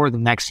round or the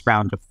next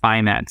round of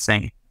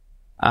financing.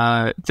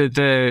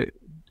 The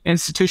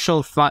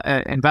institutional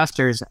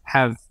investors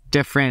have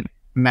different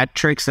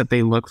metrics that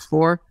they look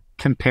for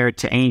compared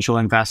to angel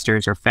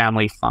investors or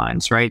family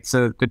funds, right?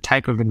 So the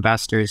type of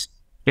investors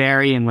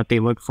vary and what they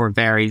look for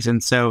varies.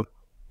 And so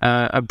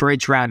a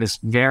bridge round is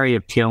very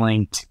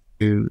appealing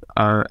to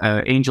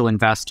an angel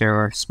investor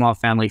or small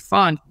family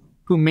fund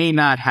who may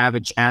not have a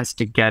chance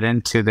to get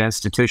into the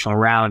institutional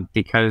round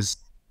because,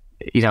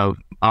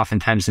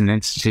 oftentimes in the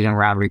institutional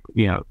round,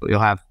 you'll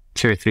have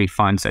 2 or 3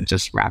 funds that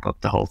just wrap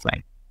up the whole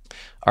thing.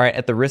 All right.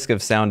 At the risk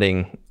of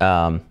sounding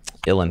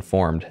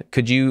ill-informed,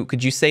 could you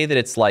say that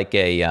it's like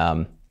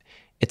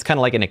it's kind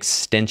of like an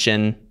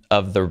extension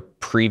of the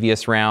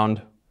previous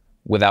round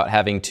without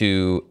having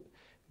to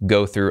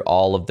go through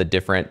all of the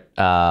different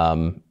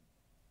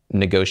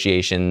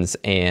negotiations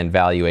and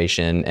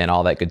valuation and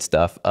all that good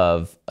stuff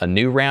of a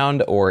new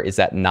round? Or is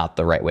that not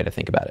the right way to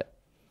think about it?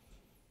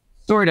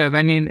 Sort of.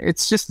 I mean,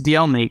 it's just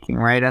deal making,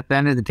 right? At the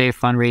end of the day,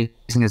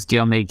 fundraising is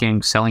deal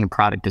making, selling a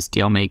product is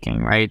deal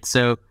making, right?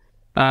 So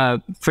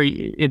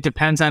it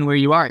depends on where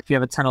you are. If you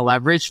have a ton of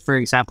leverage, for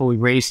example,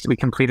 we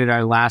completed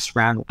our last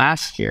round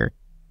last year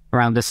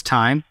around this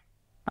time.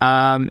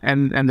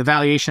 And the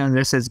valuation of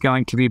this is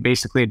going to be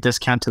basically a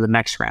discount to the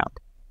next round.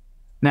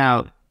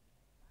 Now,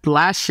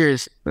 last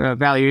year's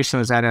valuation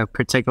was at a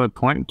particular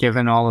point,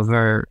 given all of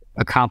our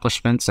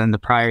accomplishments in the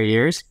prior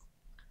years.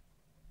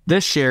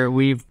 This year,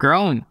 we've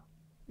grown,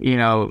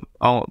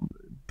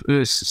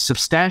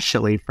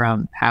 substantially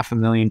from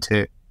 $500,000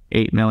 to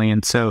 $8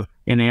 million. So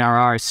in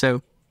ARR.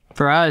 So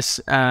for us,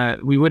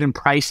 we wouldn't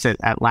price it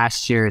at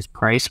last year's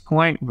price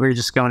point. We're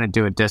just going to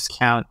do a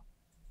discount.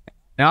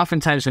 And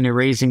oftentimes when you're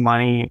raising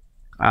money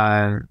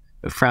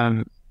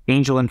from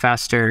angel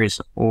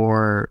investors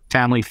or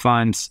family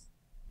funds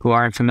who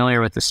aren't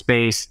familiar with the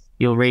space,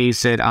 you'll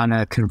raise it on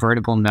a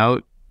convertible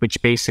note,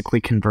 which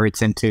basically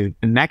converts into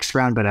the next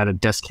round, but at a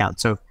discount.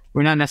 So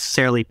we're not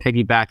necessarily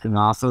piggybacking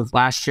off of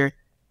last year.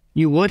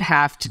 You would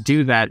have to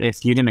do that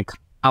if you didn't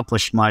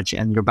accomplish much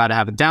and you're about to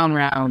have a down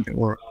round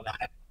or all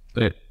that.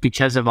 But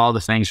because of all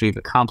the things we've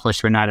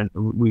accomplished,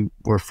 we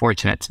were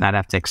fortunate to not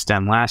have to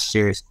extend last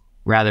year's.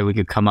 Rather, we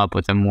could come up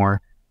with a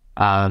more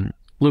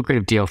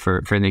lucrative deal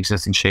for the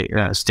existing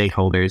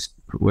stakeholders,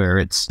 where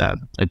it's a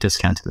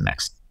discount to the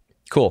next.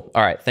 Cool.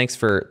 All right. Thanks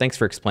for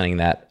explaining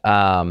that.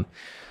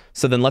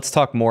 So then let's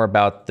talk more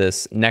about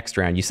this next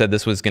round. You said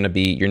this was going to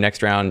be your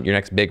next round. Your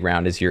next big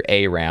round is your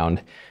A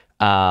round,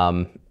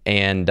 and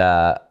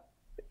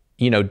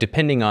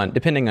depending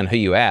on who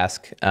you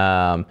ask,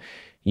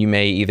 you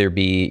may either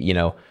be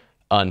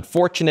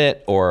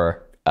unfortunate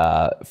or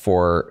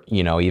for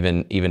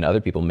even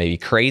other people maybe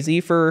crazy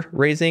for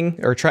raising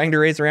or trying to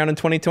raise around in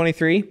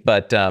 2023.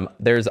 But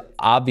there's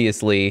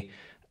obviously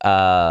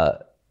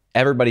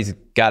everybody's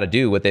got to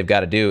do what they've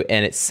got to do,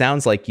 and it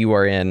sounds like you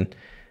are in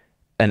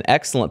an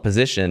excellent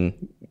position.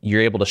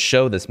 You're able to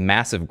show this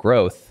massive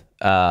growth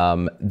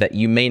that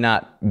you may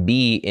not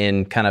be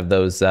in kind of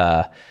those.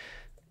 You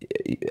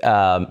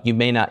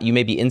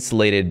may be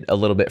insulated a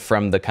little bit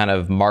from the kind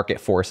of market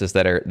forces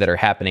that are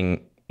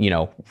happening,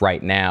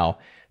 right now.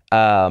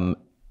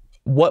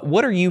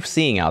 What are you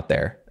seeing out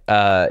there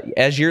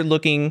as you're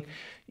looking?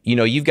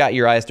 You've got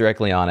your eyes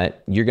directly on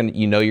it. You're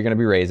gonna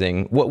be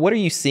raising. What are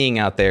you seeing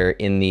out there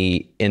in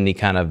the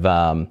kind of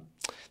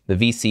the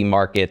VC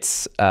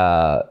markets,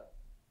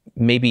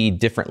 maybe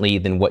differently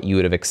than what you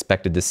would have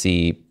expected to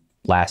see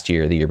last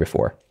year or the year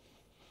before?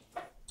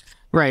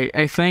 Right.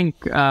 I think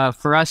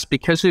for us,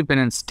 because we've been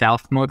in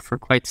stealth mode for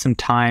quite some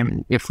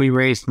time, if we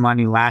raised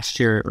money last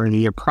year or the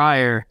year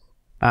prior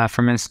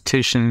from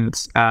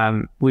institutions,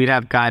 we'd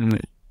have gotten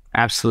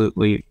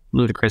absolutely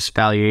ludicrous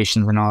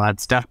valuations and all that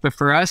stuff. But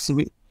for us,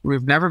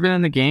 we've never been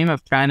in the game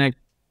of trying to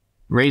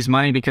raise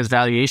money because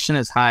valuation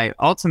is high.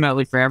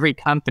 Ultimately, for every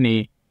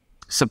company,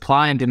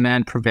 supply and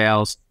demand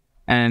prevails,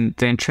 and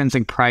the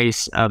intrinsic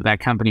price of that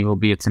company will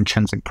be its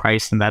intrinsic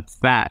price, and that's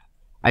that.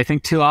 I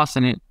think too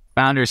often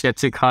founders get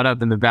too caught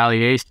up in the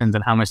valuations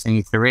and how much they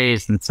need to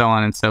raise and so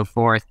on and so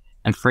forth,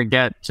 and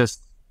forget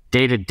just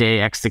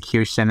day-to-day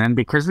execution. And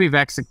because we've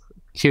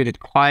executed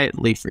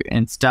quietly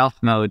in stealth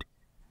mode,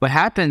 what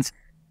happens,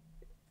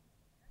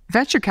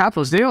 venture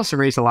capitalists, they also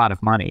raise a lot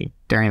of money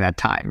during that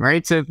time,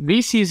 right? So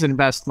VCs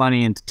invest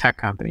money into tech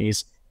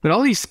companies, but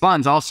all these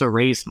funds also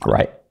raise money.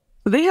 Right.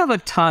 So they have a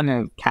ton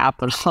of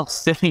capital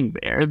sitting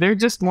there. They're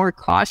just more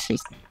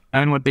cautious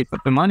on what they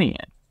put the money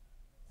in.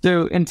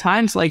 So in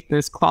times like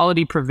this,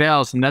 quality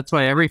prevails, and that's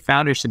why every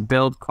founder should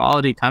build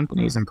quality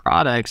companies and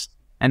products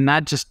and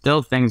not just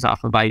build things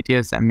off of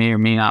ideas that may or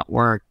may not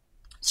work.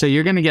 So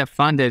you're going to get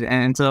funded.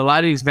 And so a lot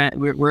of these,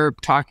 we're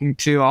talking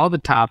to all the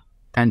top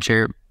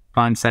venture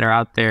funds that are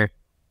out there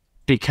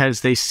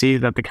because they see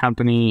that the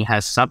company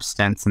has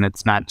substance and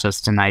it's not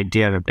just an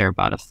idea that they're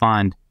about to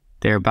fund.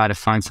 They're about to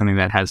fund something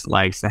that has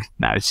legs.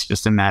 Now it's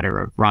just a matter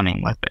of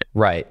running with it.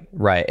 Right.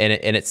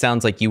 And it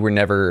sounds like you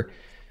never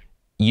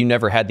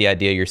had the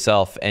idea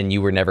yourself, and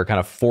you were never kind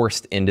of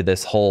forced into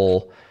this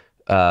whole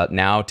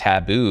now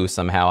taboo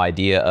somehow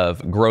idea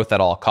of growth at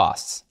all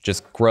costs.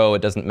 Just grow.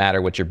 It doesn't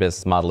matter what your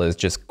business model is.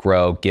 Just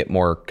grow, get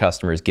more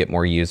customers, get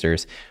more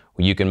users.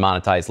 You can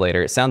monetize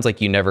later. It sounds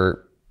like you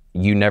never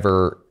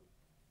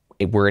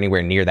were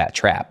anywhere near that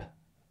trap.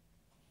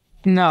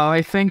 No,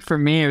 I think for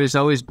me, it was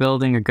always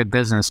building a good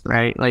business,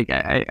 right? Like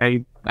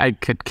I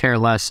could care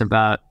less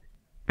about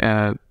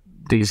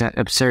these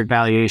absurd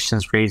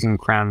valuations raising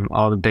from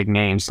all the big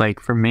names. Like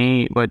for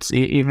me, what's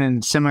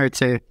even similar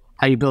to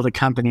how you build a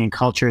company and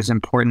culture is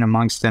important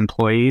amongst the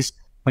employees.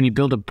 When you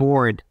build a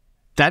board,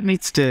 that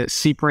needs to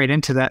seep right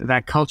into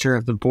that culture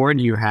of the board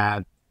you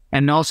have,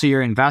 and also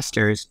your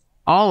investors.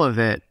 All of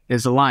it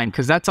is aligned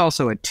because that's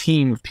also a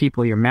team of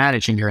people you're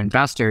managing, your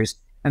investors,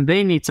 and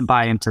they need to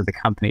buy into the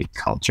company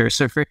culture.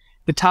 So for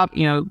the top,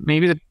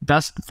 maybe the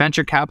best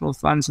venture capital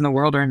funds in the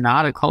world are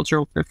not a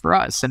cultural fit for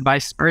us, and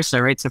vice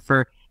versa, right? So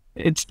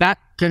it's not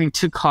getting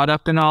too caught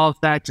up in all of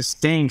that, just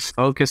staying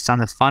focused on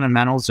the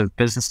fundamentals of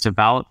business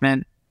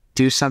development,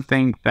 do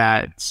something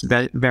that's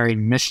very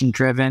mission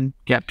driven,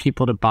 get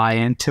people to buy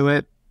into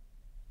it.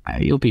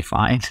 You'll be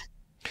fine.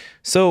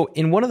 So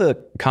in one of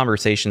the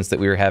conversations that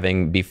we were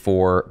having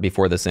before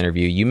this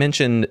interview, you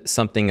mentioned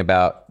something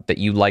about that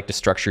you like to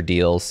structure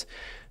deals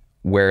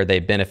where they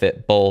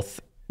benefit both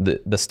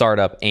the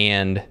startup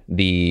and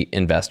the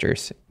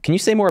investors. Can you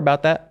say more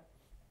about that?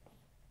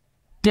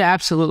 Yeah,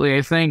 absolutely.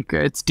 I think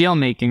it's deal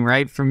making,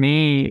 right? For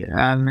me,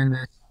 I'm in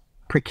a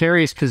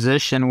precarious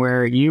position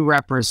where you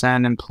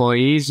represent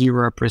employees, you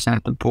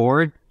represent the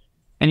board,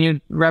 and you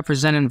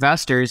represent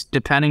investors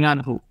depending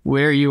on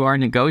where you are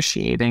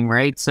negotiating,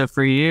 right? So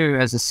for you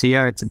as a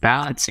CEO, it's a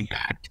balancing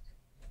act.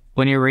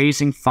 When you're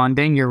raising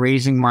funding, you're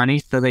raising money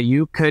so that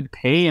you could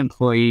pay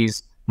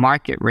employees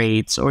market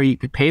rates, or you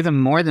could pay them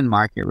more than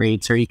market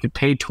rates, or you could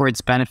pay towards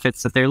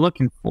benefits that they're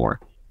looking for.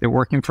 They're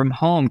working from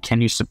home.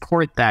 Can you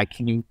support that?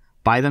 Can you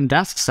buy them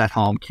desks at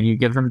home? Can you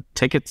give them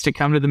tickets to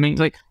come to the meetings?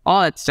 Like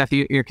all that stuff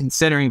you're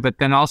considering, but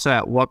then also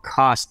at what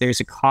cost? There's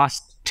a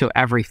cost to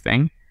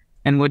everything.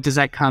 And what does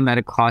that come at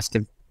a cost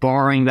of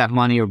borrowing that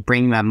money or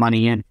bringing that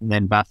money in from the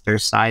investor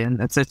side? And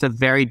it's a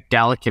very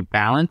delicate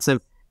balance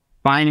of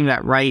finding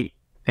that right.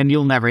 And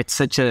you'll never, it's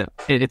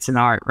an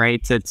art,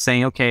 right? So it's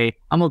saying, okay,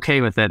 I'm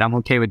okay with it. I'm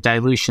okay with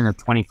dilution of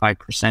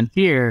 25%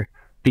 here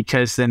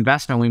because the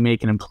investment we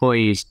make in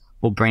employees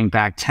will bring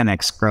back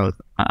 10x growth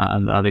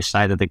on the other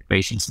side of the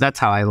equation. So that's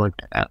how I look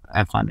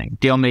at funding,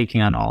 deal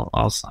making on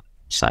all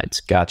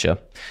sides. Gotcha.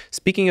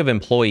 Speaking of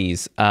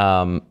employees,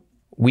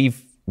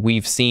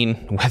 we've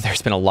seen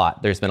there's been a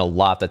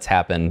lot that's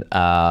happened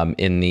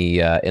in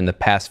the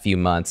past few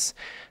months.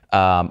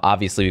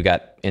 Obviously, we've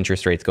got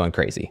interest rates going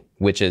crazy,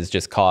 which has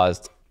just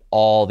caused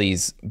all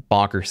these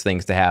bonkers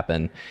things to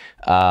happen.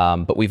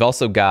 But we've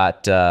also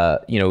got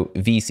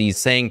VCs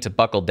saying to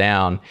buckle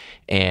down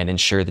and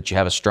ensure that you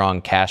have a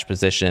strong cash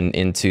position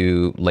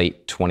into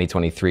late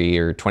 2023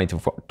 or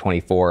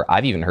 2024.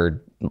 I've even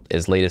heard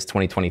as late as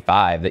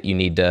 2025 that you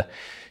need to,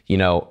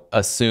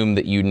 assume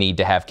that you need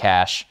to have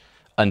cash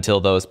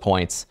until those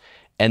points.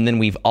 And then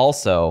we've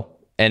also,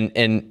 and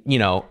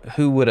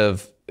who would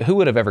have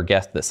ever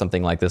guessed that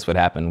something like this would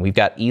happen? We've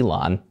got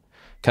Elon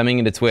coming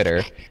into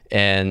Twitter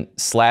and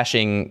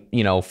slashing,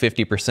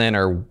 50%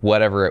 or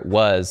whatever it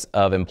was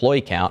of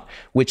employee count,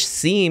 which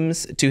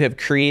seems to have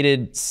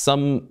created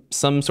some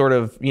sort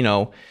of,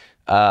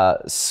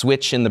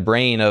 switch in the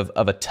brain of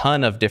a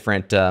ton of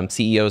different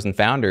CEOs and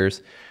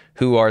founders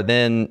who are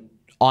then,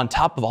 on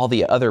top of all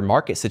the other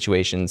market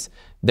situations,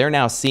 they're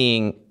now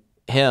seeing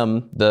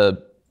him,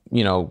 the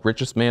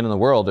richest man in the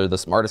world or the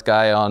smartest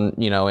guy on,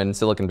 in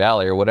Silicon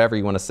Valley or whatever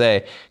you want to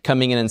say,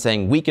 coming in and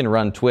saying, we can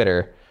run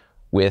Twitter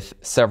with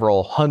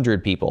several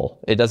hundred people.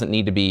 It doesn't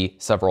need to be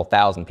several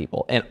thousand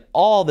people. And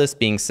all this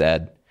being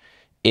said,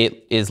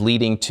 it is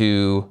leading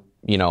to,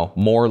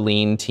 more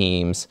lean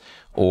teams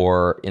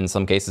or in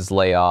some cases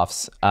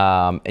layoffs.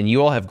 And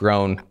you all have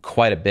grown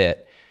quite a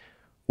bit.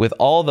 With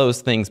all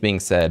those things being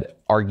said,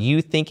 are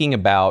you thinking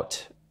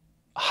about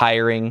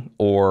hiring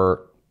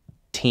or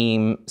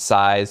team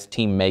size,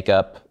 team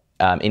makeup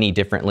any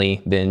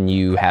differently than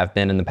you have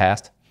been in the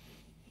past?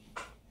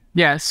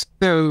 Yes.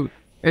 So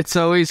it's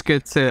always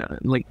good to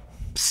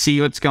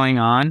see what's going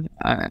on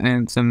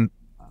and from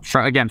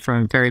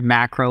a very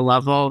macro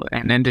level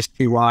and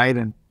industry wide.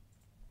 And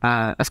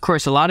of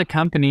course, a lot of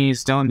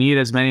companies don't need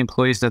as many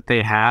employees that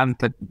they have,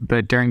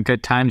 but during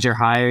good times you're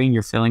hiring,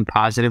 you're feeling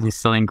positive, you're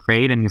feeling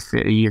great, and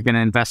you're going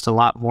to invest a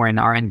lot more in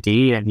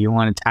R&D and you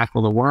want to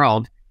tackle the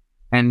world.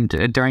 And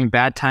during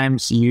bad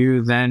times,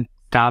 you then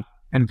stop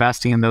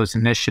investing in those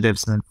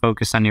initiatives and then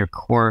focus on your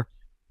core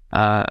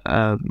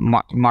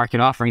market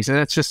offerings. So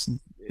that's just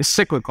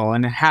cyclical,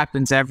 and it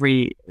happens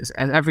every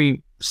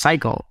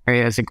cycle,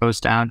 right? As it goes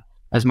down,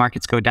 as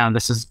markets go down.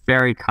 This is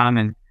very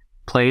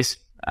commonplace.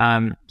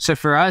 So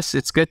for us,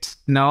 it's good to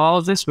know all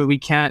of this, but we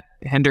can't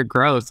hinder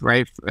growth,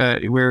 right?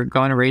 We're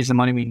going to raise the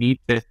money we need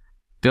to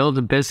build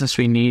the business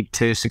we need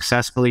to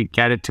successfully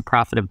get it to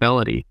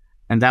profitability,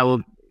 and that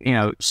will.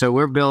 So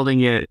we're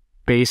building it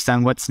based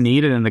on what's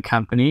needed in the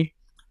company.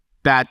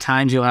 Bad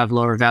times, you'll have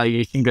lower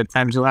valuation. Good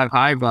times, you'll have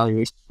high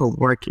valuation. But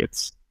work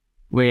its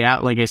way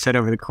out, like I said,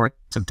 over the course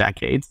of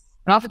decades.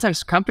 And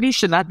oftentimes, companies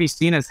should not be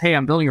seen as, hey,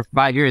 I'm building it for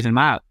 5 years and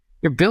I'm out.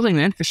 You're building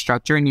the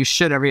infrastructure, and you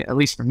should, at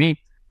least for me,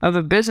 of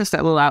a business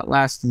that will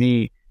outlast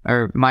me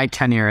or my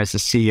tenure as a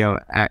CEO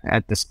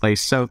at this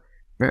place. So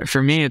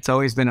for me, it's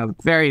always been a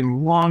very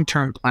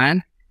long-term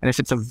plan. And if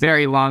it's a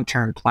very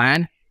long-term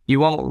plan, you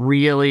won't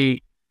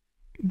really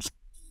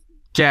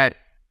get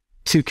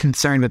too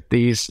concerned with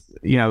these,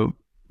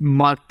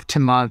 month to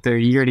month or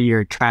year to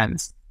year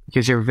trends,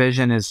 because your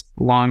vision is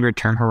longer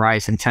term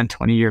horizon, 10,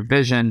 20 year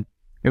vision.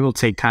 It will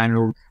take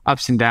time.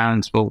 Ups and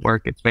downs will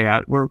work its way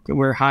out.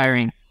 We're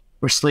hiring,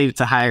 we're slated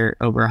to hire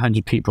over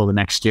 100 people the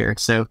next year.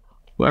 So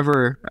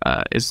whoever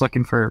is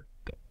looking for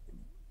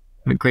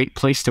a great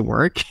place to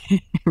work,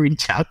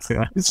 reach out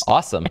to us.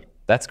 Awesome.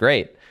 That's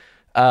great.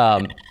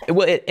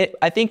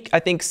 I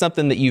think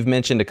something that you've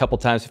mentioned a couple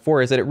times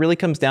before is that it really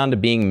comes down to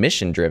being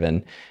mission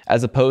driven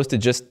as opposed to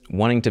just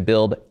wanting to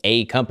build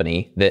a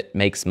company that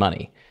makes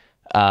money.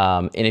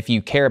 And if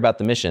you care about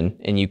the mission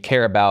and you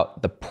care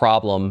about the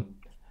problem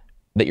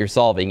that you're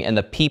solving and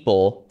the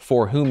people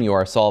for whom you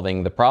are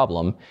solving the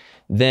problem,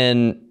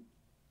 then,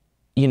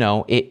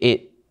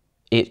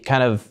 it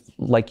kind of,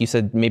 like you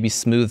said, maybe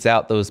smooths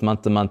out those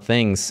month to month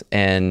things,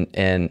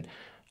 and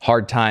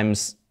hard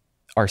times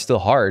are still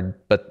hard,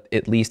 but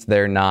at least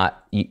you're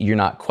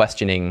not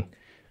questioning,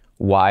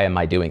 why am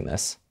I doing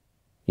this?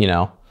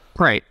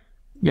 Right.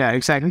 Yeah,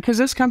 exactly. Because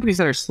those companies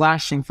that are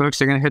slashing, folks,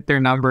 they're going to hit their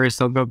numbers.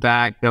 They'll go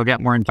back. They'll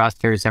get more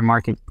investors. Their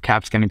market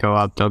cap's going to go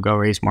up. They'll go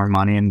raise more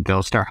money and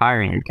they'll start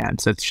hiring again.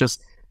 So it's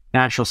just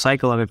natural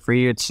cycle of it for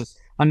you. It's just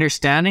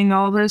understanding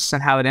all this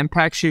and how it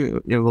impacts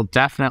you. It will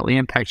definitely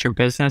impact your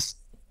business.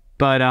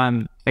 But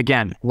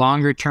again,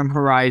 longer term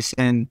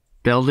horizon,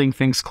 building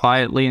things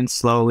quietly and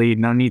slowly.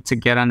 No need to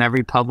get on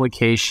every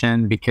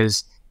publication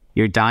because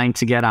you're dying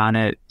to get on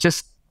it.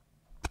 Just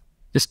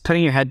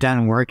putting your head down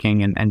and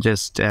working and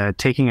just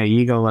taking a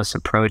egoless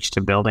approach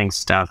to building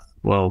stuff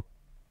will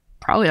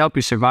probably help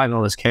you survive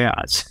all this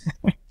chaos.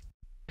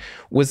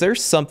 Was there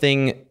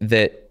something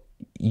that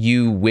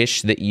you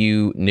wish that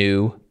you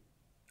knew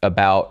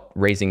about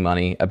raising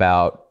money,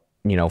 about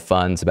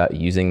funds, about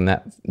using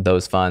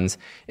those funds?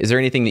 Is there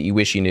anything that you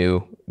wish you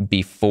knew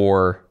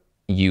before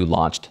you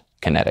launched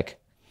Kinetic?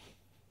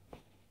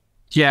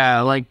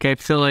 Yeah, I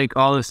feel like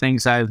all the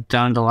things I've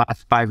done the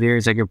last 5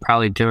 years, I could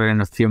probably do it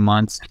in a few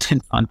months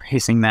in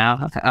fundraising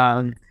now.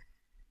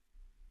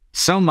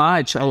 So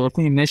much. I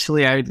think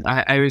initially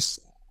I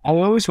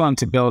always wanted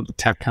to build a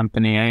tech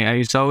company. I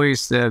was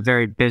always a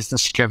very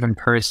business-driven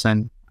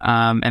person,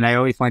 and I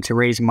always wanted to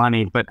raise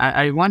money. But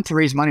I wanted to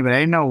raise money, but I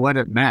didn't know what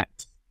it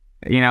meant.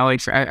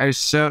 I was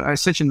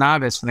such a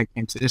novice when it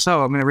came to this.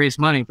 Oh, I'm going to raise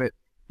money, but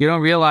you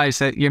don't realize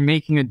that you're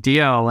making a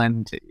deal,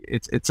 and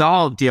it's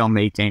all deal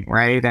making,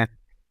 right? And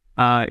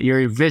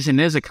your vision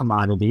is a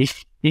commodity,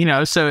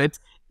 so it's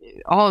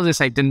all of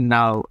this I didn't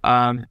know.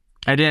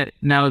 I didn't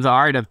know the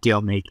art of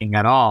deal making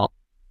at all.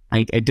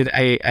 I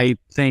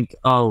think,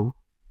 oh,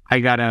 I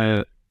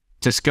gotta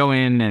just go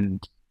in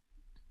and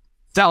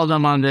sell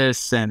them on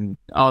this and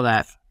all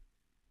that.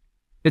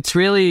 It's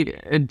really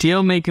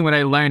deal making. What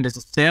I learned is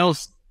a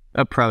sales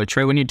approach,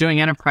 right? When you're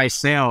doing enterprise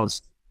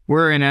sales,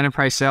 we're in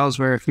enterprise sales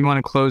where if you want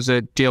to close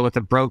a deal with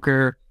a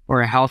broker or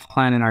a health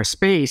plan in our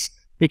space,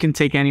 it can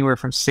take anywhere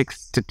from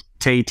 6 to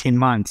 18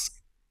 months.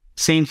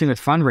 Same thing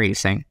with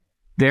fundraising.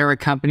 There are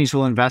companies who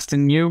will invest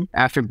in you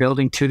after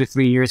building 2 to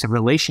 3 years of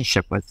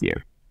relationship with you.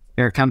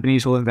 There are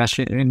companies who will invest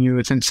in you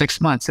within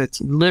 6 months. It's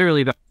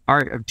literally the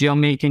art of deal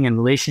making and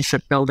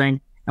relationship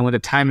building. And when the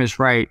time is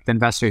right, the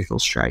investors will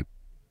strike.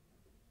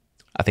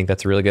 I think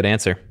that's a really good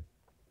answer.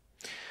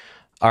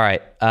 All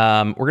right.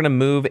 We're going to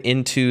move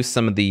into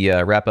some of the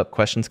wrap-up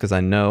questions because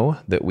I know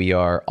that we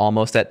are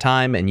almost at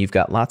time and you've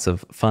got lots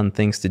of fun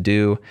things to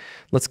do.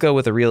 Let's go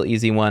with a real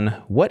easy one.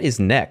 What is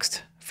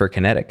next for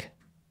Kinetic?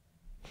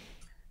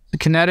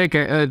 Kinetic,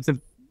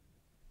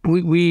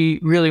 we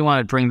really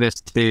want to bring this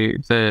to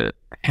the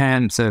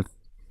hands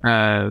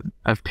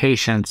of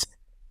patients.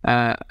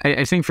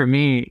 I think for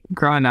me,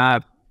 growing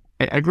up,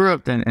 I grew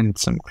up in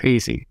some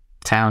crazy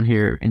town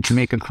here in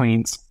Jamaica,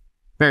 Queens.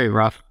 Very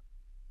rough.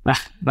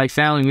 My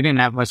family, we didn't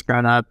have much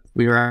growing up.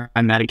 We were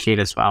on Medicaid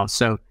as well.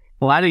 So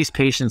a lot of these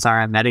patients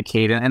are on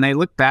Medicaid. And I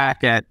look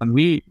back at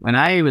when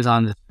I was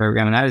on this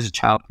program, when I was a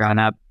child growing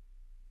up,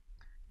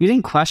 you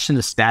didn't question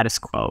the status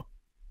quo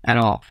at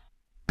all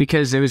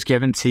because it was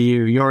given to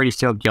you. You already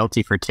feel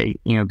guilty for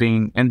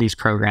being in these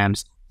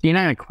programs. You're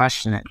not going to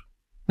question it.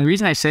 The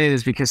reason I say it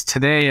is because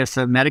today, if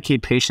a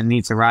Medicaid patient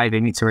needs a ride, they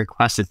need to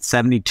request it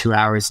 72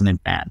 hours in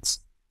advance.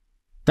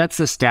 That's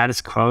the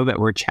status quo that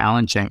we're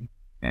challenging.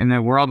 In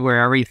a world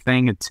where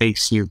everything, it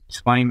takes you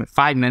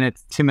 5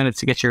 minutes, 2 minutes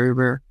to get your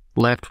Uber,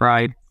 Lyft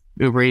ride.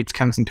 Uber Eats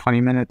comes in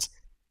 20 minutes.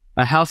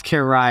 A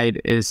healthcare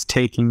ride is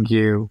taking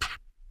you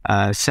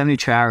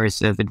 72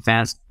 hours of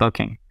advanced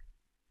booking.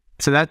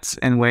 So that's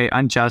in a way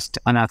unjust,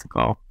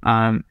 unethical.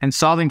 And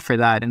solving for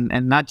that,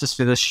 and not just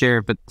for this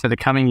year, but for the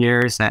coming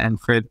years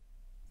and for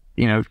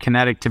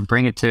Kinetic to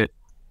bring it to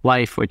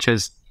life, which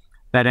is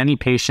that any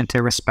patient,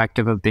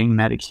 irrespective of being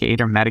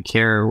Medicaid or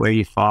Medicare or where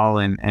you fall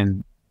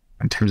in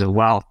terms of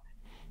wealth,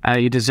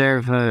 you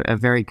deserve a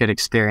very good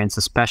experience,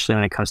 especially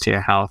when it comes to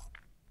your health.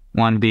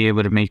 One, be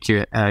able to make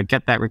you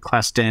get that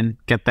request in,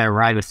 get that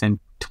ride within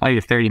 20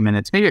 to 30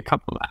 minutes, maybe a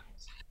couple of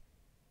hours,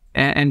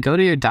 and go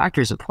to your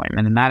doctor's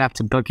appointment and not have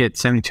to book it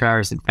 72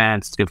 hours in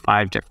advance to do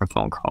 5 different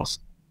phone calls.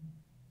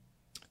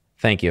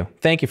 Thank you.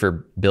 Thank you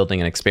for building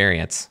an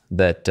experience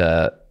that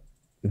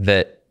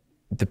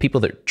the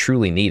people that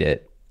truly need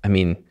it, I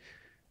mean,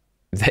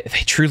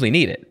 they truly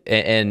need it,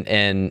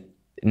 and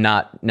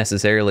not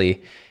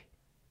necessarily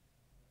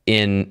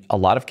in a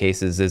lot of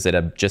cases is it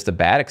just a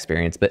bad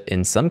experience, but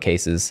in some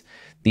cases,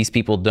 these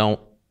people don't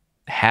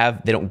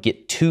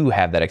get to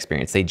have that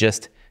experience. They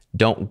just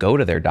don't go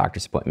to their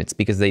doctor's appointments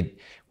because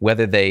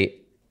whether they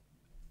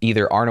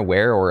either aren't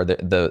aware or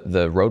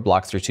the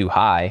roadblocks are too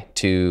high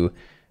to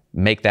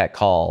make that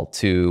call,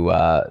 to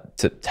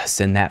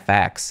send that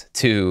fax,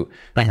 to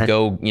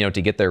go,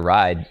 to get their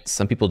ride.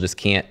 Some people just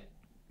can't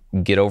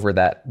get over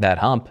that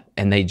hump,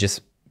 and they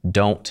just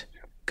don't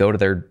go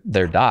to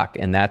their doc,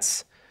 and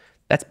that's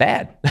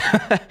bad.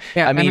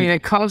 Yeah, I mean,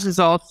 it causes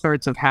all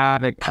sorts of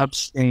havoc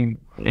upstream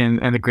in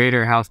the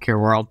greater healthcare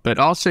world. But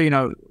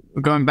also,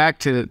 going back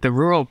to the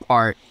rural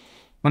part,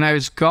 when I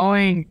was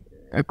going,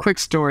 a quick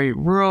story,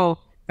 I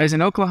was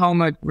in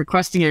Oklahoma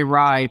requesting a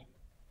ride,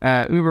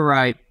 Uber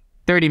ride,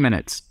 30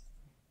 minutes.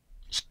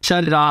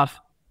 Shut it off,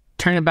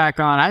 turn it back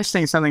on. I was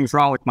saying something's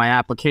wrong with my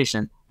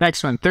application.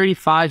 Next one,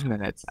 35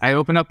 minutes. I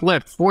open up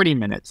Lyft, 40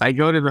 minutes. I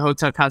go to the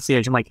hotel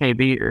concierge. I'm like, hey,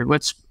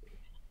 what's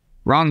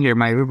wrong here?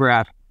 My Uber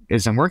app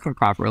isn't working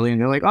properly.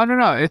 And they're like, oh,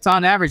 no, it's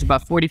on average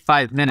about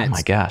 45 minutes. Oh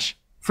my gosh.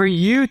 For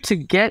you to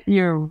get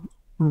your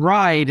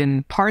ride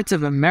in parts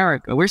of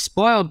America, we're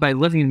spoiled by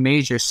living in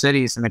major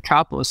cities and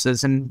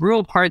metropolises, and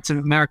rural parts of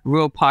America,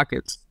 rural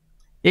pockets,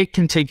 it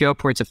can take you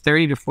upwards of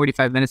 30 to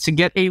 45 minutes to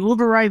get a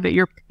Uber ride that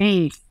you're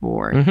paying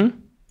for. Mm-hmm.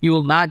 You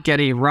will not get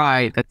a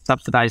ride that's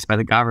subsidized by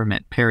the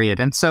government, period.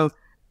 And so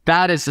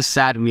that is the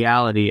sad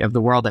reality of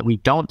the world that we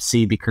don't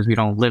see because we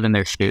don't live in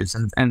their shoes.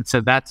 And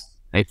so that's,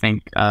 I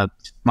think,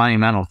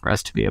 monumental for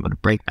us to be able to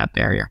break that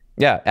barrier.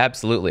 Yeah,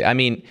 absolutely. I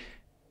mean,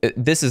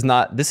 this is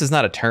not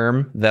a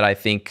term that I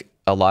think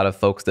a lot of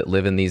folks that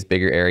live in these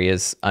bigger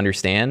areas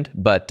understand,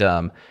 but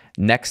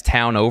next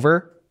town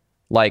over,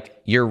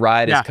 like your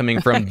ride is coming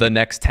from the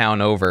next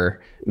town over,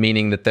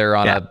 meaning that they're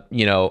on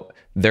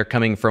they're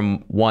coming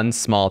from one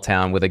small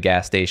town with a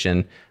gas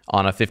station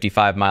on a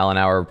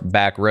 55-mile-an-hour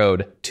back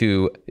road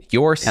to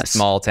your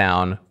small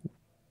town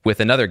with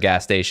another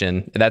gas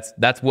station.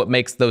 That's what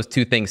makes those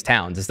two things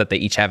towns, is that they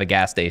each have a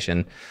gas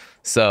station.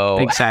 So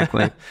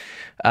exactly.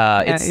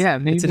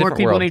 Maybe more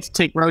people need to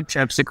take road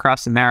trips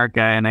across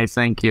America, and I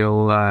think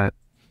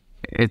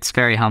it's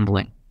very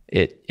humbling.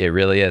 It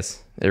really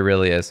is. It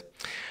really is.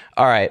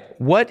 All right.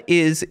 What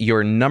is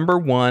your number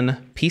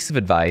one piece of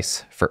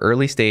advice for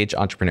early stage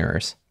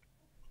entrepreneurs?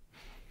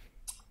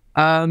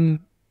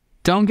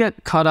 Don't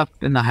get caught up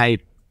in the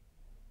hype.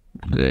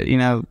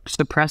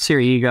 Suppress your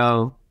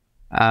ego.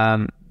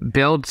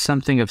 Build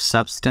something of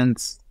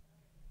substance.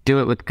 Do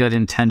it with good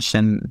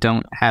intention.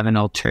 Don't have an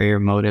ulterior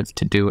motive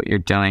to do what you're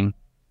doing.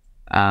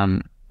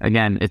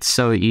 Again, it's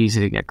so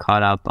easy to get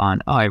caught up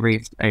on, I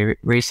raised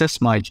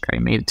this much, or I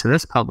made it to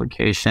this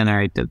publication, or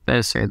I did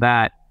this or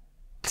that.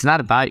 It's not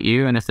about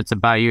you, and if it's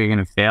about you, you're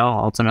going to fail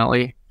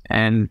ultimately.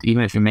 And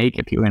even if you make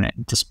it, people are going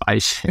to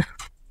despise you.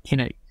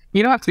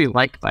 You don't have to be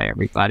liked by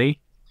everybody,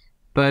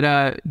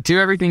 but do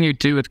everything you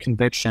do with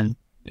conviction.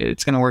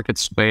 It's going to work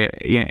its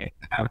way.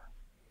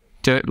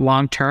 Do it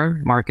long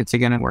term. Markets are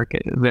going to work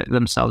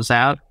themselves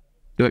out.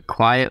 Do it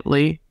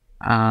quietly.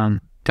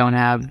 Don't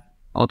have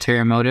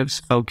ulterior motives.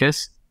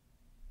 Focus.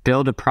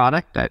 Build a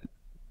product that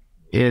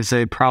is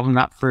a problem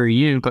not for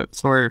you, but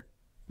for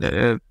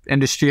the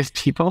industry of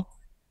people.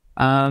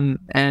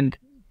 And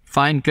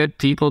find good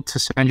people to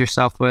surround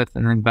yourself with,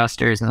 and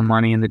investors, and the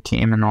money, and the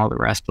team, and all the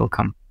rest will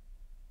come.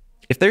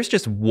 If there's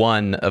just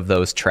one of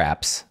those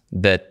traps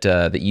that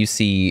you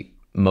see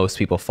most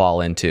people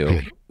fall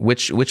into,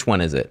 which one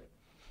is it?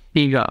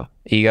 Ego.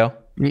 Ego?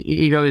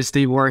 Ego is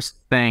the worst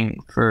thing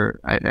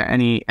for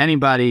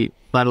anybody,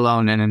 let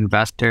alone an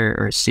investor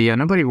or a CEO.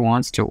 Nobody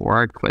wants to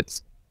work with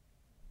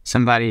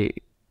somebody.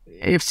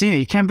 You've seen it.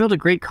 You can't build a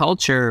great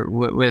culture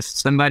with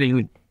somebody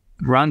who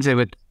runs it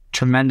with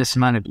tremendous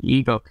amount of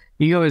ego.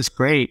 Ego is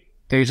great.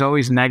 There's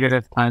always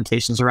negative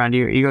connotations around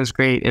you. Ego is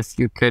great if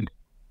you could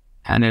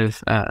kind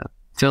of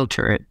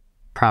filter it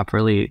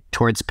properly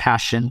towards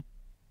passion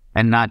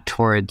and not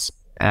towards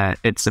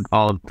it's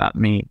all about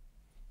me.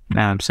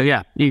 So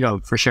yeah,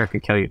 ego for sure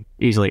could kill you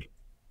easily.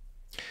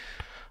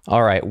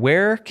 All right.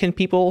 Where can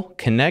people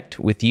connect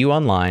with you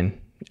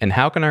online, and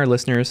how can our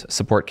listeners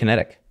support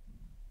Kinetic?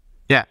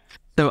 Yeah.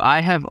 So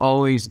I have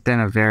always been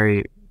a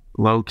very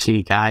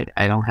low-key guy.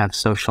 I don't have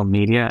social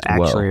media.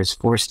 Actually, I was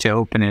forced to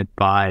open it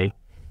by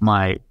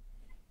my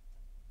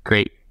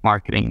great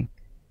marketing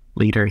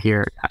leader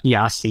here,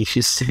 Yasi.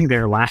 She's sitting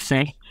there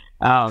laughing.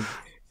 So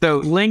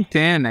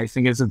LinkedIn, I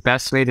think, is the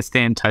best way to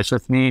stay in touch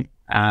with me.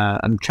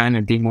 I'm trying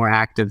to be more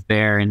active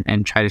there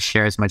and try to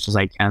share as much as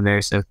I can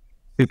there. So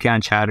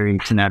Sufian Chowdhury,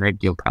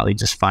 Kinetic, you'll probably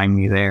just find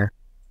me there.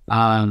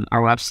 Our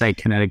website,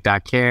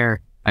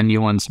 kinetic.care, a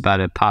new one's about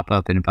to pop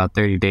up in about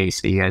 30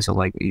 days, so you guys will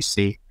like what you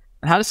see.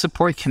 How to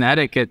support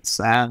Kinetic? It's,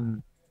 I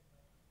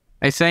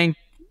think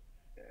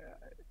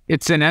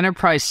it's an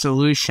enterprise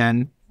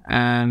solution,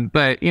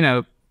 but,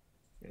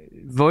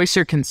 voice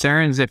your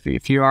concerns.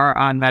 If you are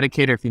on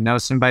Medicaid, or if you know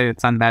somebody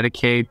that's on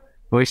Medicaid,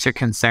 voice your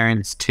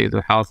concerns to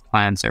the health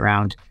plans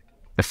around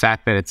the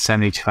fact that it's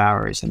 72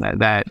 hours and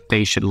that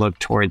they should look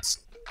towards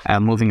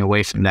moving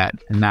away from that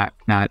and not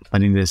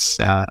letting this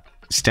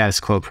status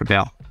quo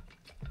prevail.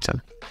 So.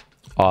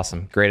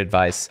 Awesome. Great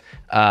advice.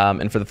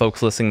 And for the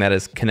folks listening, that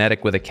is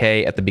Kinetic with a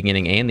K at the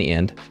beginning and the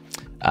end.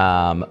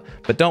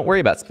 But don't worry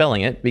about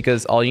spelling it,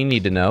 because all you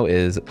need to know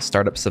is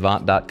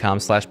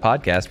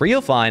startupsavant.com/podcast, where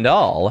you'll find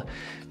all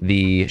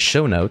the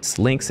show notes,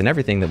 links, and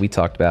everything that we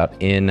talked about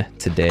in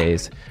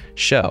today's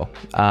show.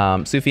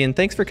 Sufian,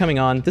 thanks for coming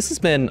on. This has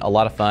been a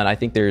lot of fun. I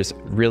think there's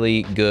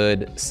really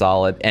good,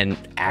 solid, and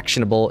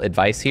actionable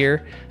advice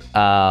here.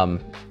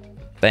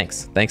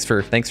 Thanks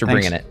for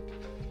bringing it.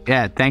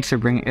 Yeah, thanks for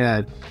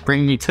bringing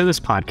me to this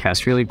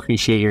podcast. Really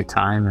appreciate your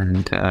time,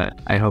 and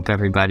I hope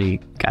everybody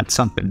got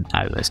something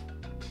out of this.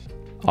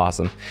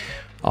 Awesome.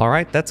 All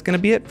right, that's going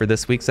to be it for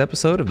this week's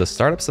episode of the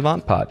Startup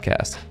Savant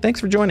podcast. Thanks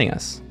for joining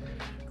us.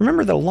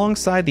 Remember that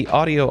alongside the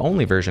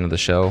audio-only version of the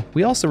show,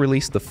 we also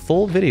release the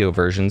full video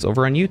versions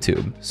over on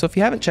YouTube. So if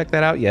you haven't checked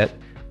that out yet,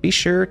 be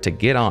sure to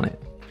get on it.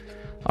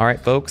 All right,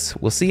 folks,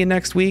 we'll see you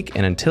next week,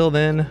 and until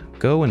then,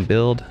 go and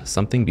build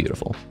something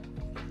beautiful.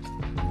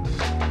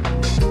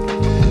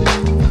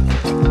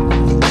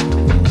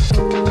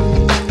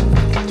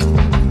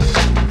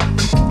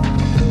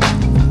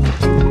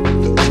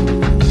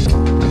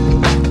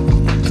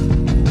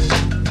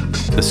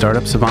 The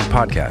Startup Savant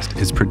podcast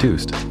is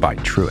produced by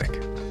Truick.